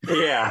boat.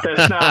 Yeah,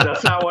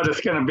 that's not what it's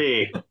going to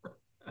be.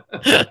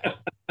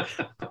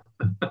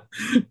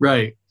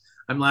 Right.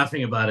 I'm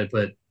laughing about it,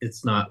 but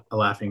it's not a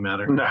laughing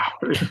matter. No.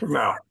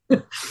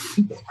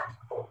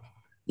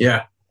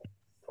 Yeah.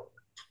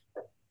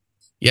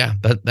 Yeah,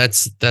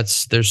 that's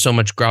there's so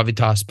much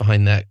gravitas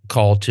behind that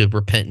call to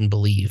repent and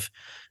believe.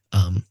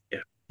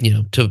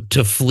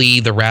 To flee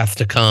the wrath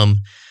to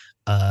come,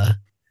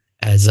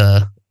 as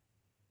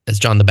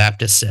John the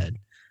Baptist said.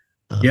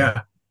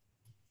 Yeah.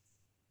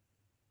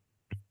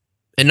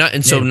 Not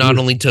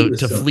only to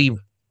flee,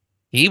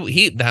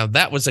 now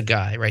that was a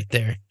guy right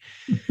there.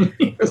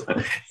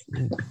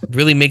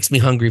 Really makes me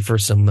hungry for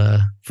some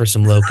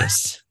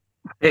locusts.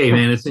 Hey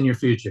man, it's in your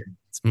future.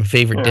 It's my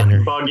favorite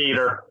dinner. Bug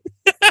eater.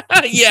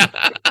 Yeah,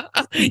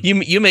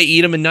 you may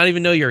eat them and not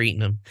even know you're eating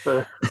them.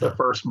 The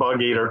first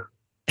bug eater.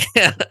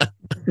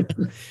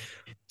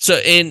 So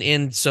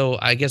so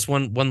I guess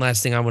one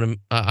last thing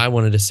I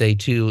wanted to say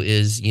too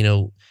is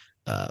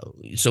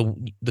so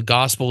the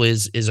gospel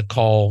is a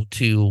call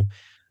to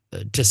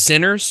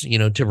sinners,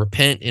 to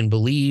repent and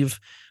believe,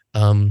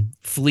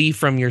 flee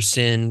from your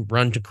sin,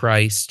 run to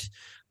Christ,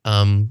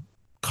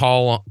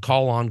 call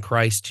on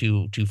Christ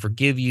to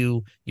forgive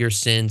you your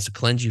sins, to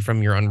cleanse you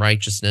from your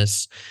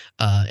unrighteousness,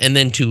 and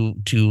then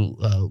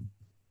to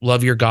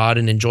love your God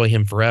and enjoy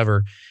Him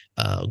forever,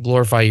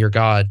 glorify your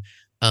God,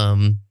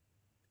 and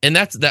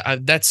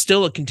that's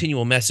still a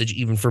continual message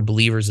even for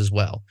believers as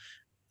well.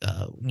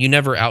 You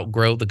never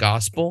outgrow the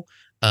gospel.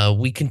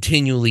 We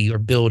continually are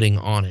building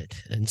on it,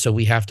 and so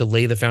we have to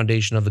lay the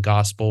foundation of the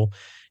gospel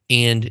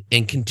and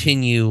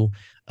continue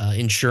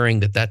ensuring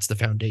that that's the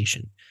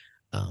foundation.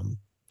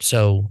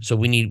 So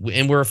we need,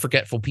 and we're a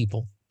forgetful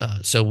people.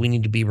 So we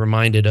need to be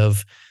reminded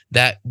of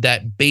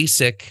that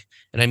basic,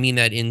 and I mean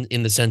that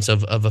in the sense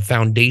of a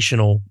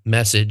foundational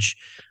message,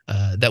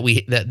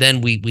 that then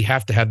we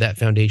have to have that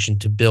foundation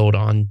to build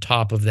on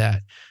top of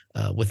that,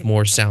 with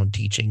more sound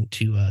teaching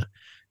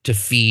to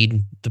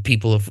feed the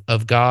people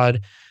of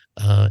God,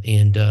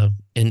 and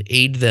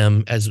aid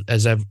them as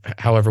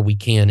however we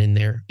can in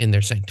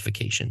their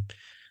sanctification.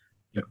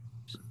 Yep.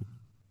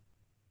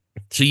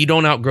 So you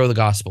don't outgrow the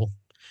gospel,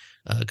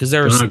 because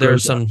there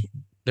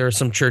are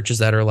some churches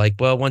that are like,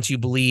 well, once you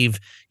believe,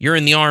 you're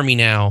in the army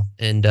now,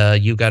 and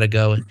you got to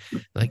go.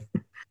 Like,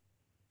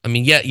 I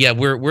mean, yeah,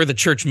 we're the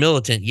church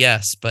militant,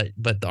 yes, but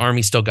the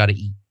army still got to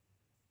eat.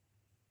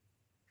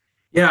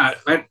 Yeah,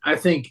 I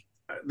think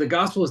the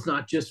gospel is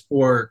not just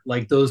for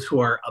like those who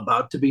are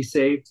about to be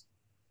saved.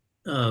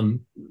 I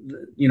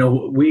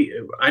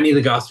need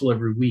the gospel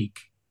every week,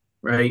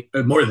 right?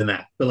 Or more than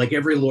that, but like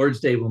every Lord's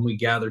Day when we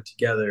gather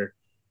together,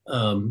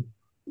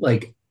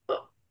 like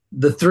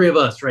the three of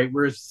us, right?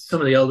 We're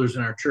some of the elders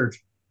in our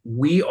church.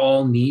 We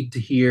all need to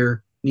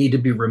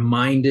be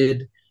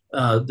reminded.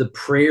 The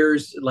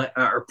prayers, like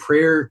our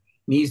prayer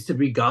needs to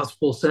be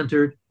gospel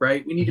centered,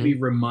 right? We need to be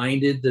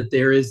reminded that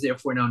there is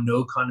therefore now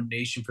no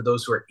condemnation for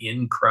those who are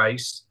in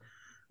Christ.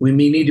 We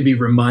may need to be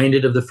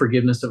reminded of the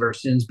forgiveness of our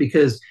sins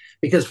because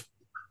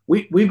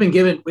we've been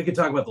given, we could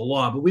talk about the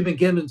law, but we've been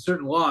given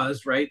certain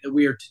laws, right, that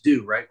we are to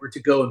do, right? We're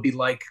to go and be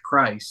like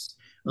Christ,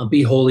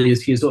 be holy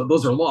as He is.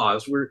 Those are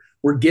laws.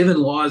 We're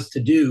given laws to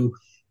do,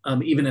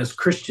 even as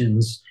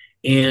Christians,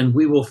 and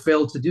we will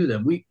fail to do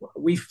them.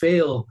 We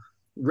fail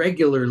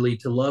regularly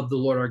to love the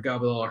Lord our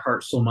God with all our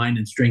heart, soul, mind,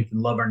 and strength, and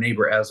love our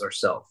neighbor as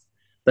ourselves.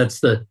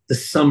 That's the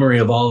summary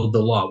of all of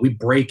the law. We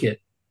break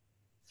it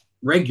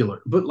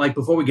regular, but like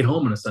before we get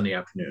home on a Sunday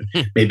afternoon,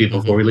 maybe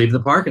before we leave the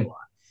parking lot.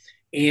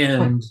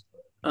 And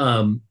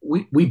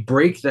we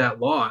break that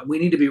law. We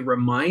need to be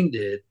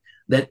reminded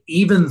that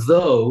even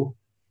though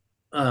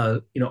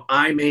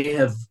I may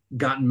have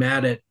gotten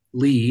mad at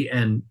Lee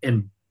and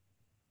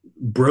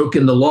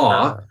broken the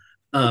law,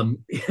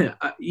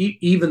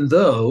 even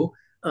though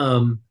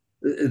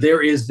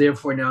there is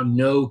therefore now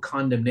no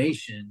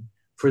condemnation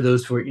for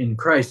those who are in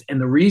Christ. And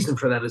the reason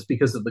for that is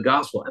because of the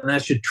gospel. And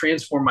that should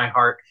transform my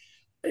heart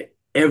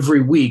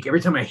every week.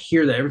 Every time I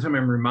hear that, every time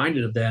I'm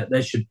reminded of that,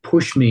 that should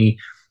push me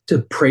to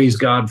praise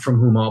God from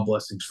whom all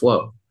blessings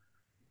flow.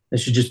 That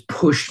should just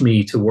push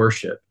me to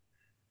worship,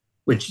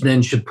 which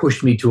then should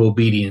push me to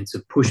obedience,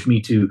 and push me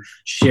to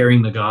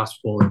sharing the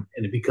gospel.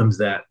 And it becomes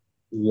that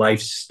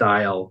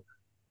lifestyle,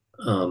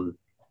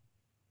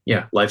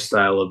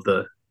 lifestyle of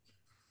the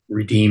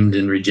redeemed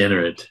and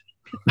regenerate.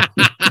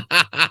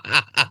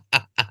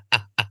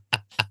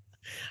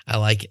 I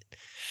like it.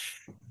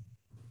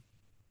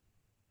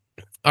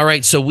 All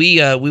right, so we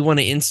want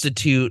to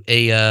institute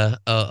a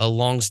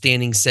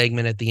long-standing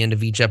segment at the end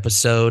of each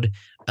episode.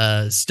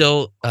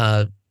 Still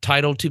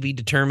title to be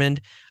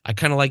determined. I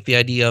kind of like the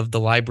idea of the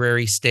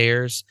library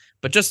stairs,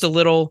 but just a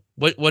little.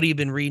 What have you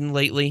been reading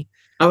lately?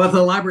 How about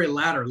the library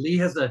ladder? Lee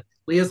has a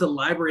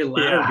library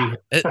ladder.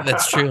 Yeah.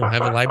 That's true. I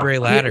have a library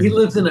ladder. He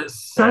lives in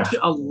such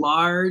a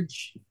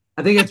large.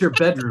 I think it's your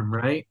bedroom,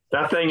 right?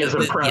 That thing is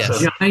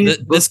impressive. Yes.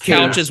 This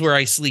couch is where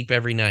I sleep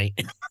every night.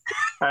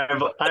 I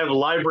have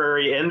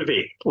library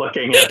envy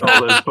looking at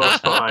all those books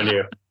behind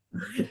you.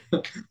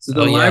 So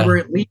the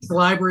library, Lee's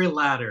library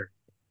ladder.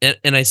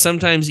 And I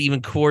sometimes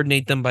even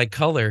coordinate them by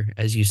color,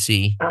 as you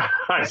see.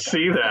 I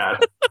see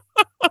that.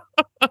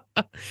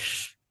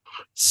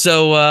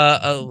 So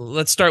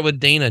let's start with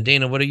Dana.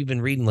 Dana, what have you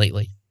been reading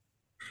lately?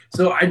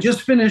 So I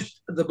just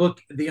finished the book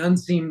The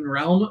Unseen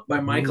Realm by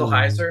Michael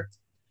Heiser.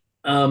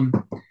 And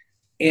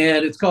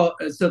it's called,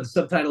 so the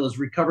subtitle is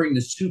Recovering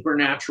the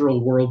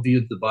Supernatural Worldview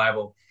of the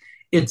Bible.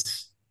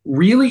 It's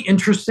really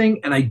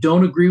interesting, and I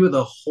don't agree with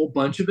a whole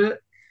bunch of it.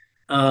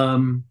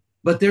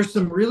 But there's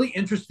some really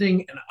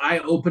interesting and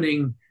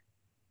eye-opening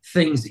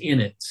things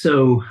in it.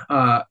 So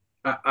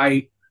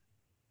I'm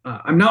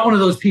not one of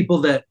those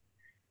people that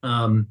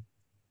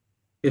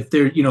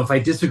if I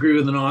disagree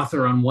with an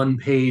author on one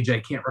page, I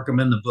can't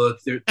recommend the book.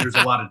 There's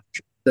a lot of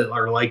that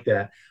are like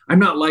that. I'm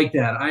not like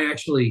that. I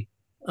actually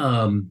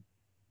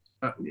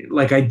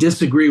I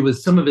disagree with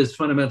some of his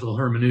fundamental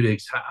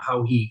hermeneutics,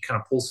 how he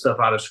kind of pulls stuff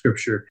out of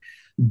scripture,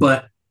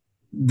 but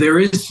there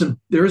is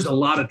a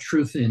lot of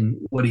truth in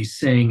what he's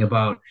saying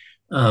about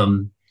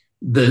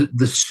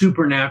the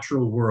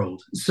supernatural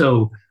world.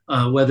 So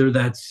whether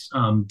that's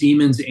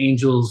demons,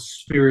 angels,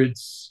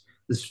 spirits,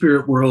 the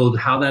spirit world,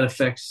 how that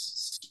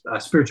affects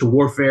spiritual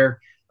warfare,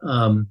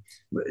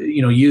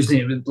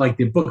 using it like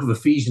the book of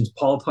Ephesians,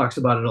 Paul talks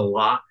about it a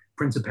lot,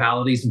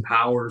 principalities and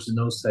powers and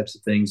those types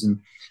of things. And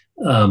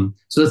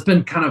so it's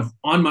been kind of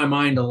on my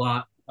mind a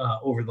lot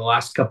over the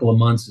last couple of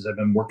months as I've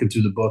been working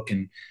through the book.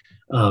 And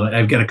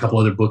I've got a couple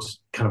other books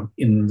kind of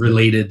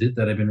related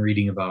that I've been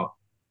reading about.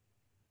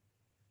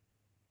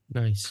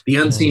 Nice. The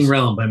Unseen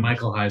Realm by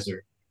Michael Heiser.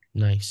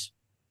 Nice.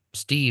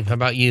 Steve, how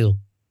about you?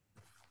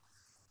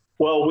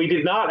 Well, we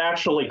did not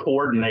actually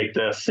coordinate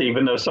this,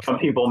 even though some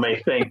people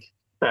may think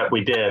that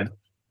we did.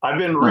 I've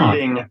been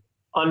reading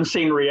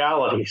Unseen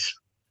Realities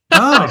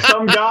by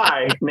some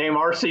guy named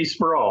R.C.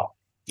 Sproul.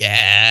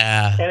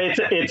 Yeah. And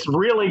it's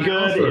really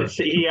good.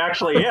 He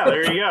actually,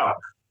 there you go.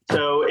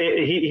 So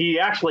he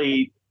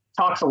actually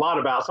talks a lot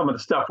about some of the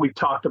stuff we've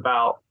talked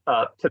about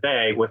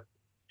today with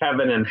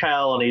heaven and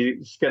hell. And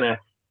he's going to,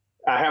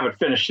 I haven't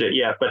finished it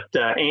yet, but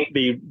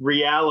the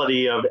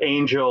reality of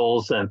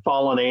angels and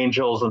fallen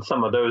angels and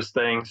some of those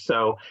things.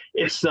 So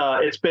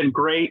it's been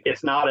great.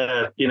 It's not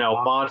a,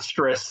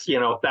 monstrous,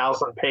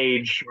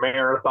 1,000-page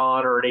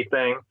marathon or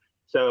anything.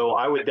 So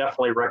I would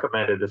definitely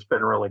recommend it. It's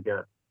been really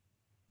good.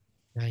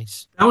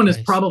 Nice. That one is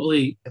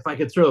probably, if I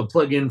could throw a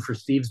plug in for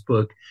Steve's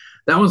book,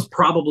 that one's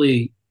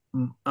probably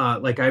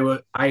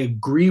I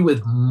agree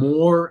with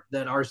more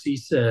that RC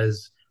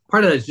says.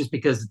 Part of that is just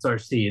because it's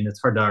RC and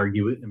it's hard to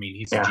argue with. I mean,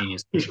 he's a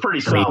genius. He's pretty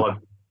solid.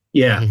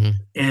 Yeah. Mm-hmm.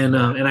 And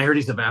I heard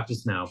he's a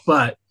Baptist now,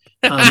 but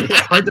it's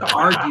hard to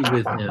argue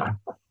with him.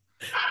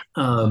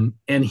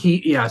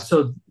 And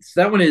so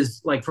that one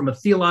is like, from a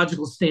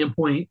theological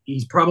standpoint,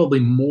 he's probably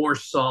more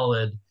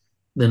solid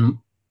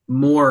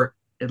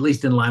at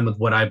least in line with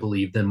what I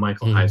believe, than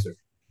Michael Heiser.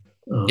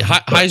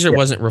 Heiser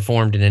wasn't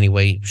Reformed in any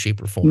way,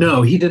 shape, or form.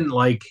 No, he didn't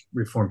like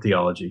Reformed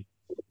theology.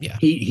 Yeah.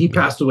 He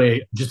passed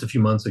away just a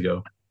few months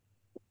ago.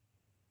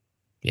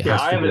 Yeah,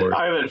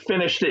 I haven't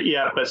finished it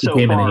yet, but so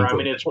far, I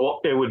mean, it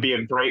would be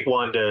a great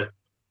one to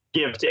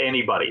give to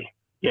anybody.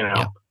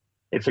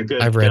 It's a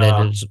good. I've read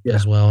it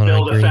as well.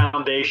 Build a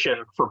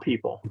foundation for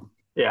people.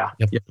 Yeah.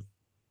 Yep.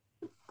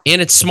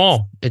 And it's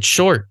small. It's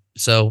short.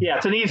 So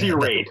it's an easy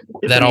read.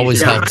 That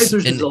always helps.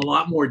 Heiser's is a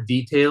lot more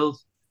detailed,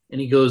 and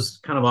he goes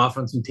kind of off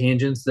on some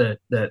tangents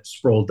that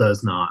Sproul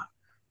does not.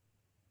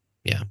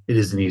 Yeah, it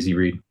is an easy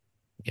read.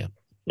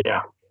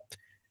 Yeah.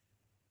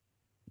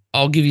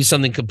 I'll give you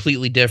something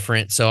completely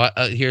different. So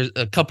here's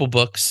a couple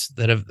books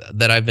that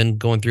I've been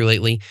going through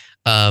lately.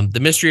 The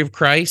Mystery of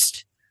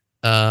Christ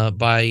by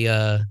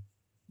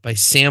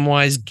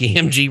Samwise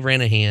Gamgee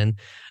Renahan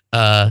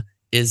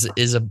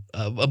is a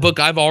book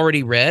I've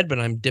already read, but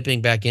I'm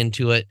dipping back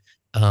into it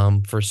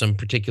for some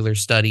particular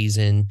studies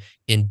in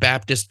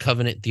Baptist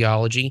covenant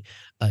theology.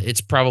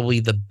 It's probably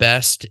the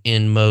best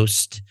and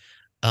most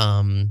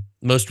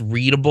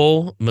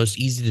readable, most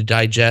easy to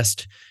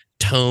digest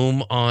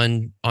tome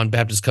on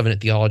Baptist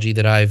covenant theology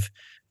that I've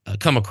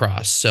come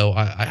across. So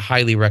I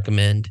highly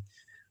recommend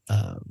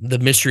The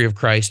Mystery of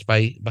Christ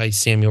by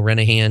Samuel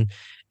Renahan.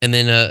 And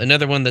then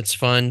another one that's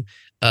fun,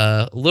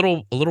 a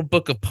little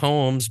book of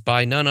poems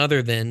by none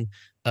other than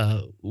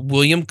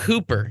William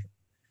Cooper.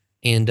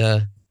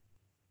 And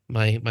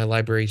my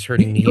library's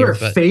hurting me here.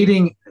 But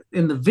Fading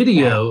in the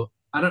video.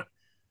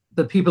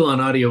 the people on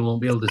audio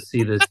won't be able to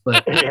see this,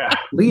 but Yeah.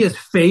 Lee is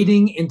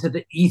fading into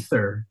the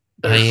ether.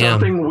 There's I am.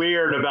 something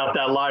weird about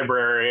that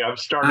library. I'm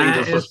starting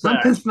to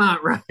suspect. Something's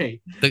not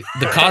right. The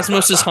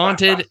cosmos is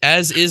haunted,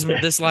 as is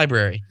this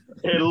library.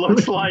 It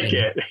looks like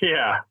it.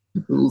 Yeah.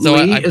 So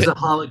Lee I is a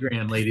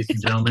hologram, ladies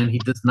and gentlemen. He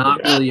does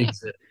not really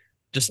exist.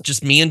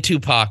 Just me and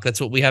Tupac.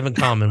 That's what we have in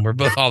common. We're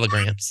both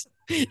holograms.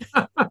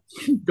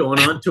 Going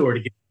on tour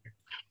together.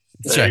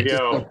 That's There right. you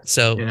go.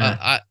 So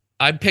Yeah.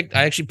 I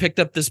actually picked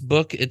up this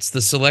book. It's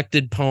the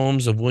Selected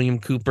Poems of William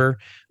Cooper.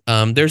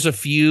 There's a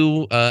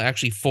few,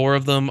 actually 4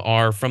 of them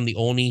are from the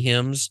Olney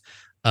hymns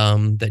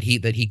that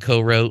he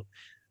co-wrote.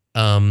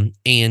 And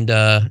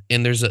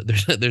there's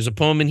a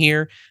poem in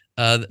here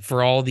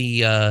for all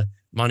the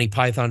Monty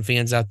Python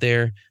fans out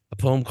there, a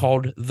poem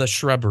called The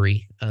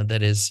Shrubbery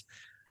that is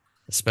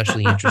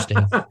especially interesting.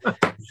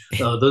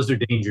 Those are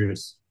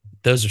dangerous.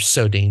 Those are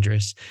so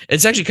dangerous.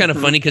 It's actually kind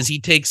of funny because he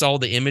takes all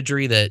the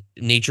imagery that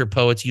nature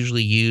poets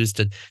usually use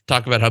to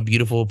talk about how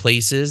beautiful a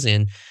place is,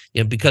 and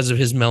because of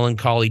his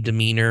melancholy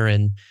demeanor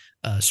and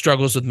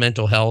struggles with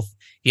mental health,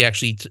 he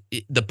actually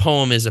the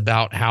poem is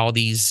about how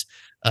these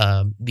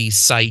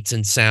sights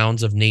and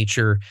sounds of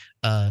nature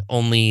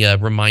only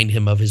remind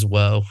him of his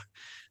woe.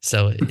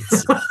 So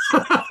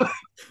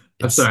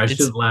I'm sorry, I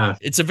shouldn't laugh.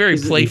 It's a very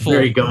playful,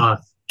 very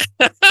goth.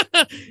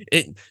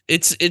 I'm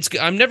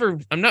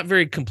not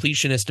very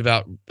completionist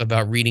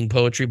about reading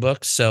poetry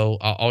books, so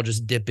I'll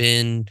just dip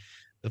in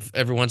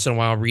every once in a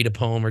while, read a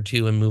poem or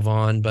two and move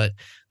on. But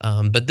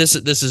this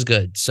is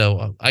good.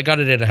 So I got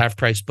it at a half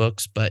price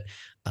books, but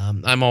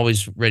I'm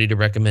always ready to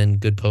recommend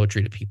good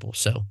poetry to people.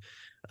 So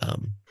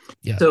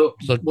yeah. So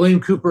William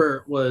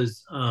Cooper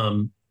was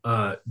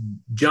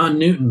John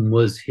Newton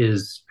was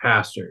his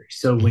pastor.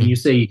 So when you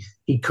say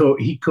he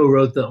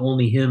co-wrote the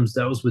Olney hymns,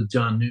 that was with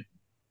John Newton,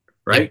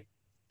 right? Yeah,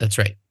 that's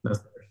right.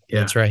 Yeah.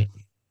 That's right.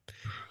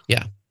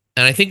 Yeah.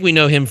 And I think we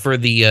know him for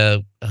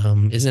the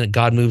isn't it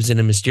God Moves in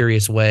a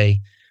Mysterious Way?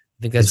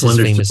 I think that's his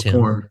famous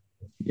hymn.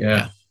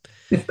 Yeah.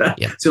 Yeah.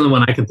 It's the only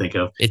one I can think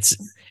of.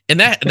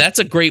 That's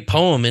a great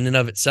poem in and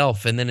of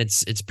itself, and then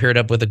it's paired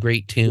up with a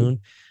great tune.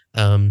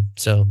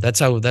 So that's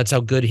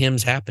how good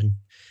hymns happen.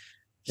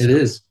 It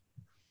is.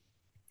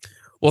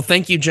 Well,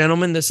 thank you,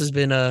 gentlemen. This has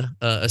been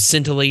a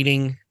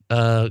scintillating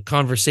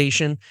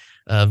conversation.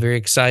 Very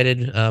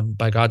excited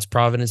by God's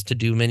providence to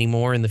do many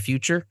more in the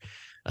future.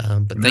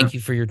 But thank you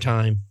for your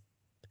time.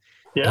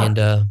 Yeah.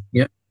 And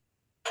yeah.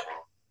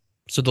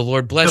 So the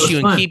Lord bless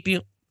you and keep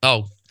you.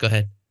 Oh, go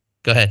ahead.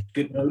 Good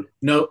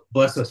note.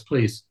 Bless us,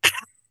 please.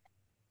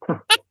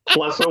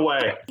 Bless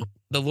away.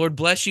 The Lord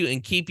bless you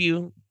and keep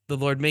you. The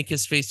Lord make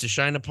his face to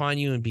shine upon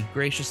you and be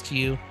gracious to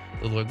you.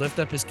 The Lord lift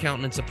up his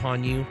countenance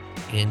upon you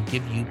and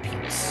give you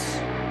peace.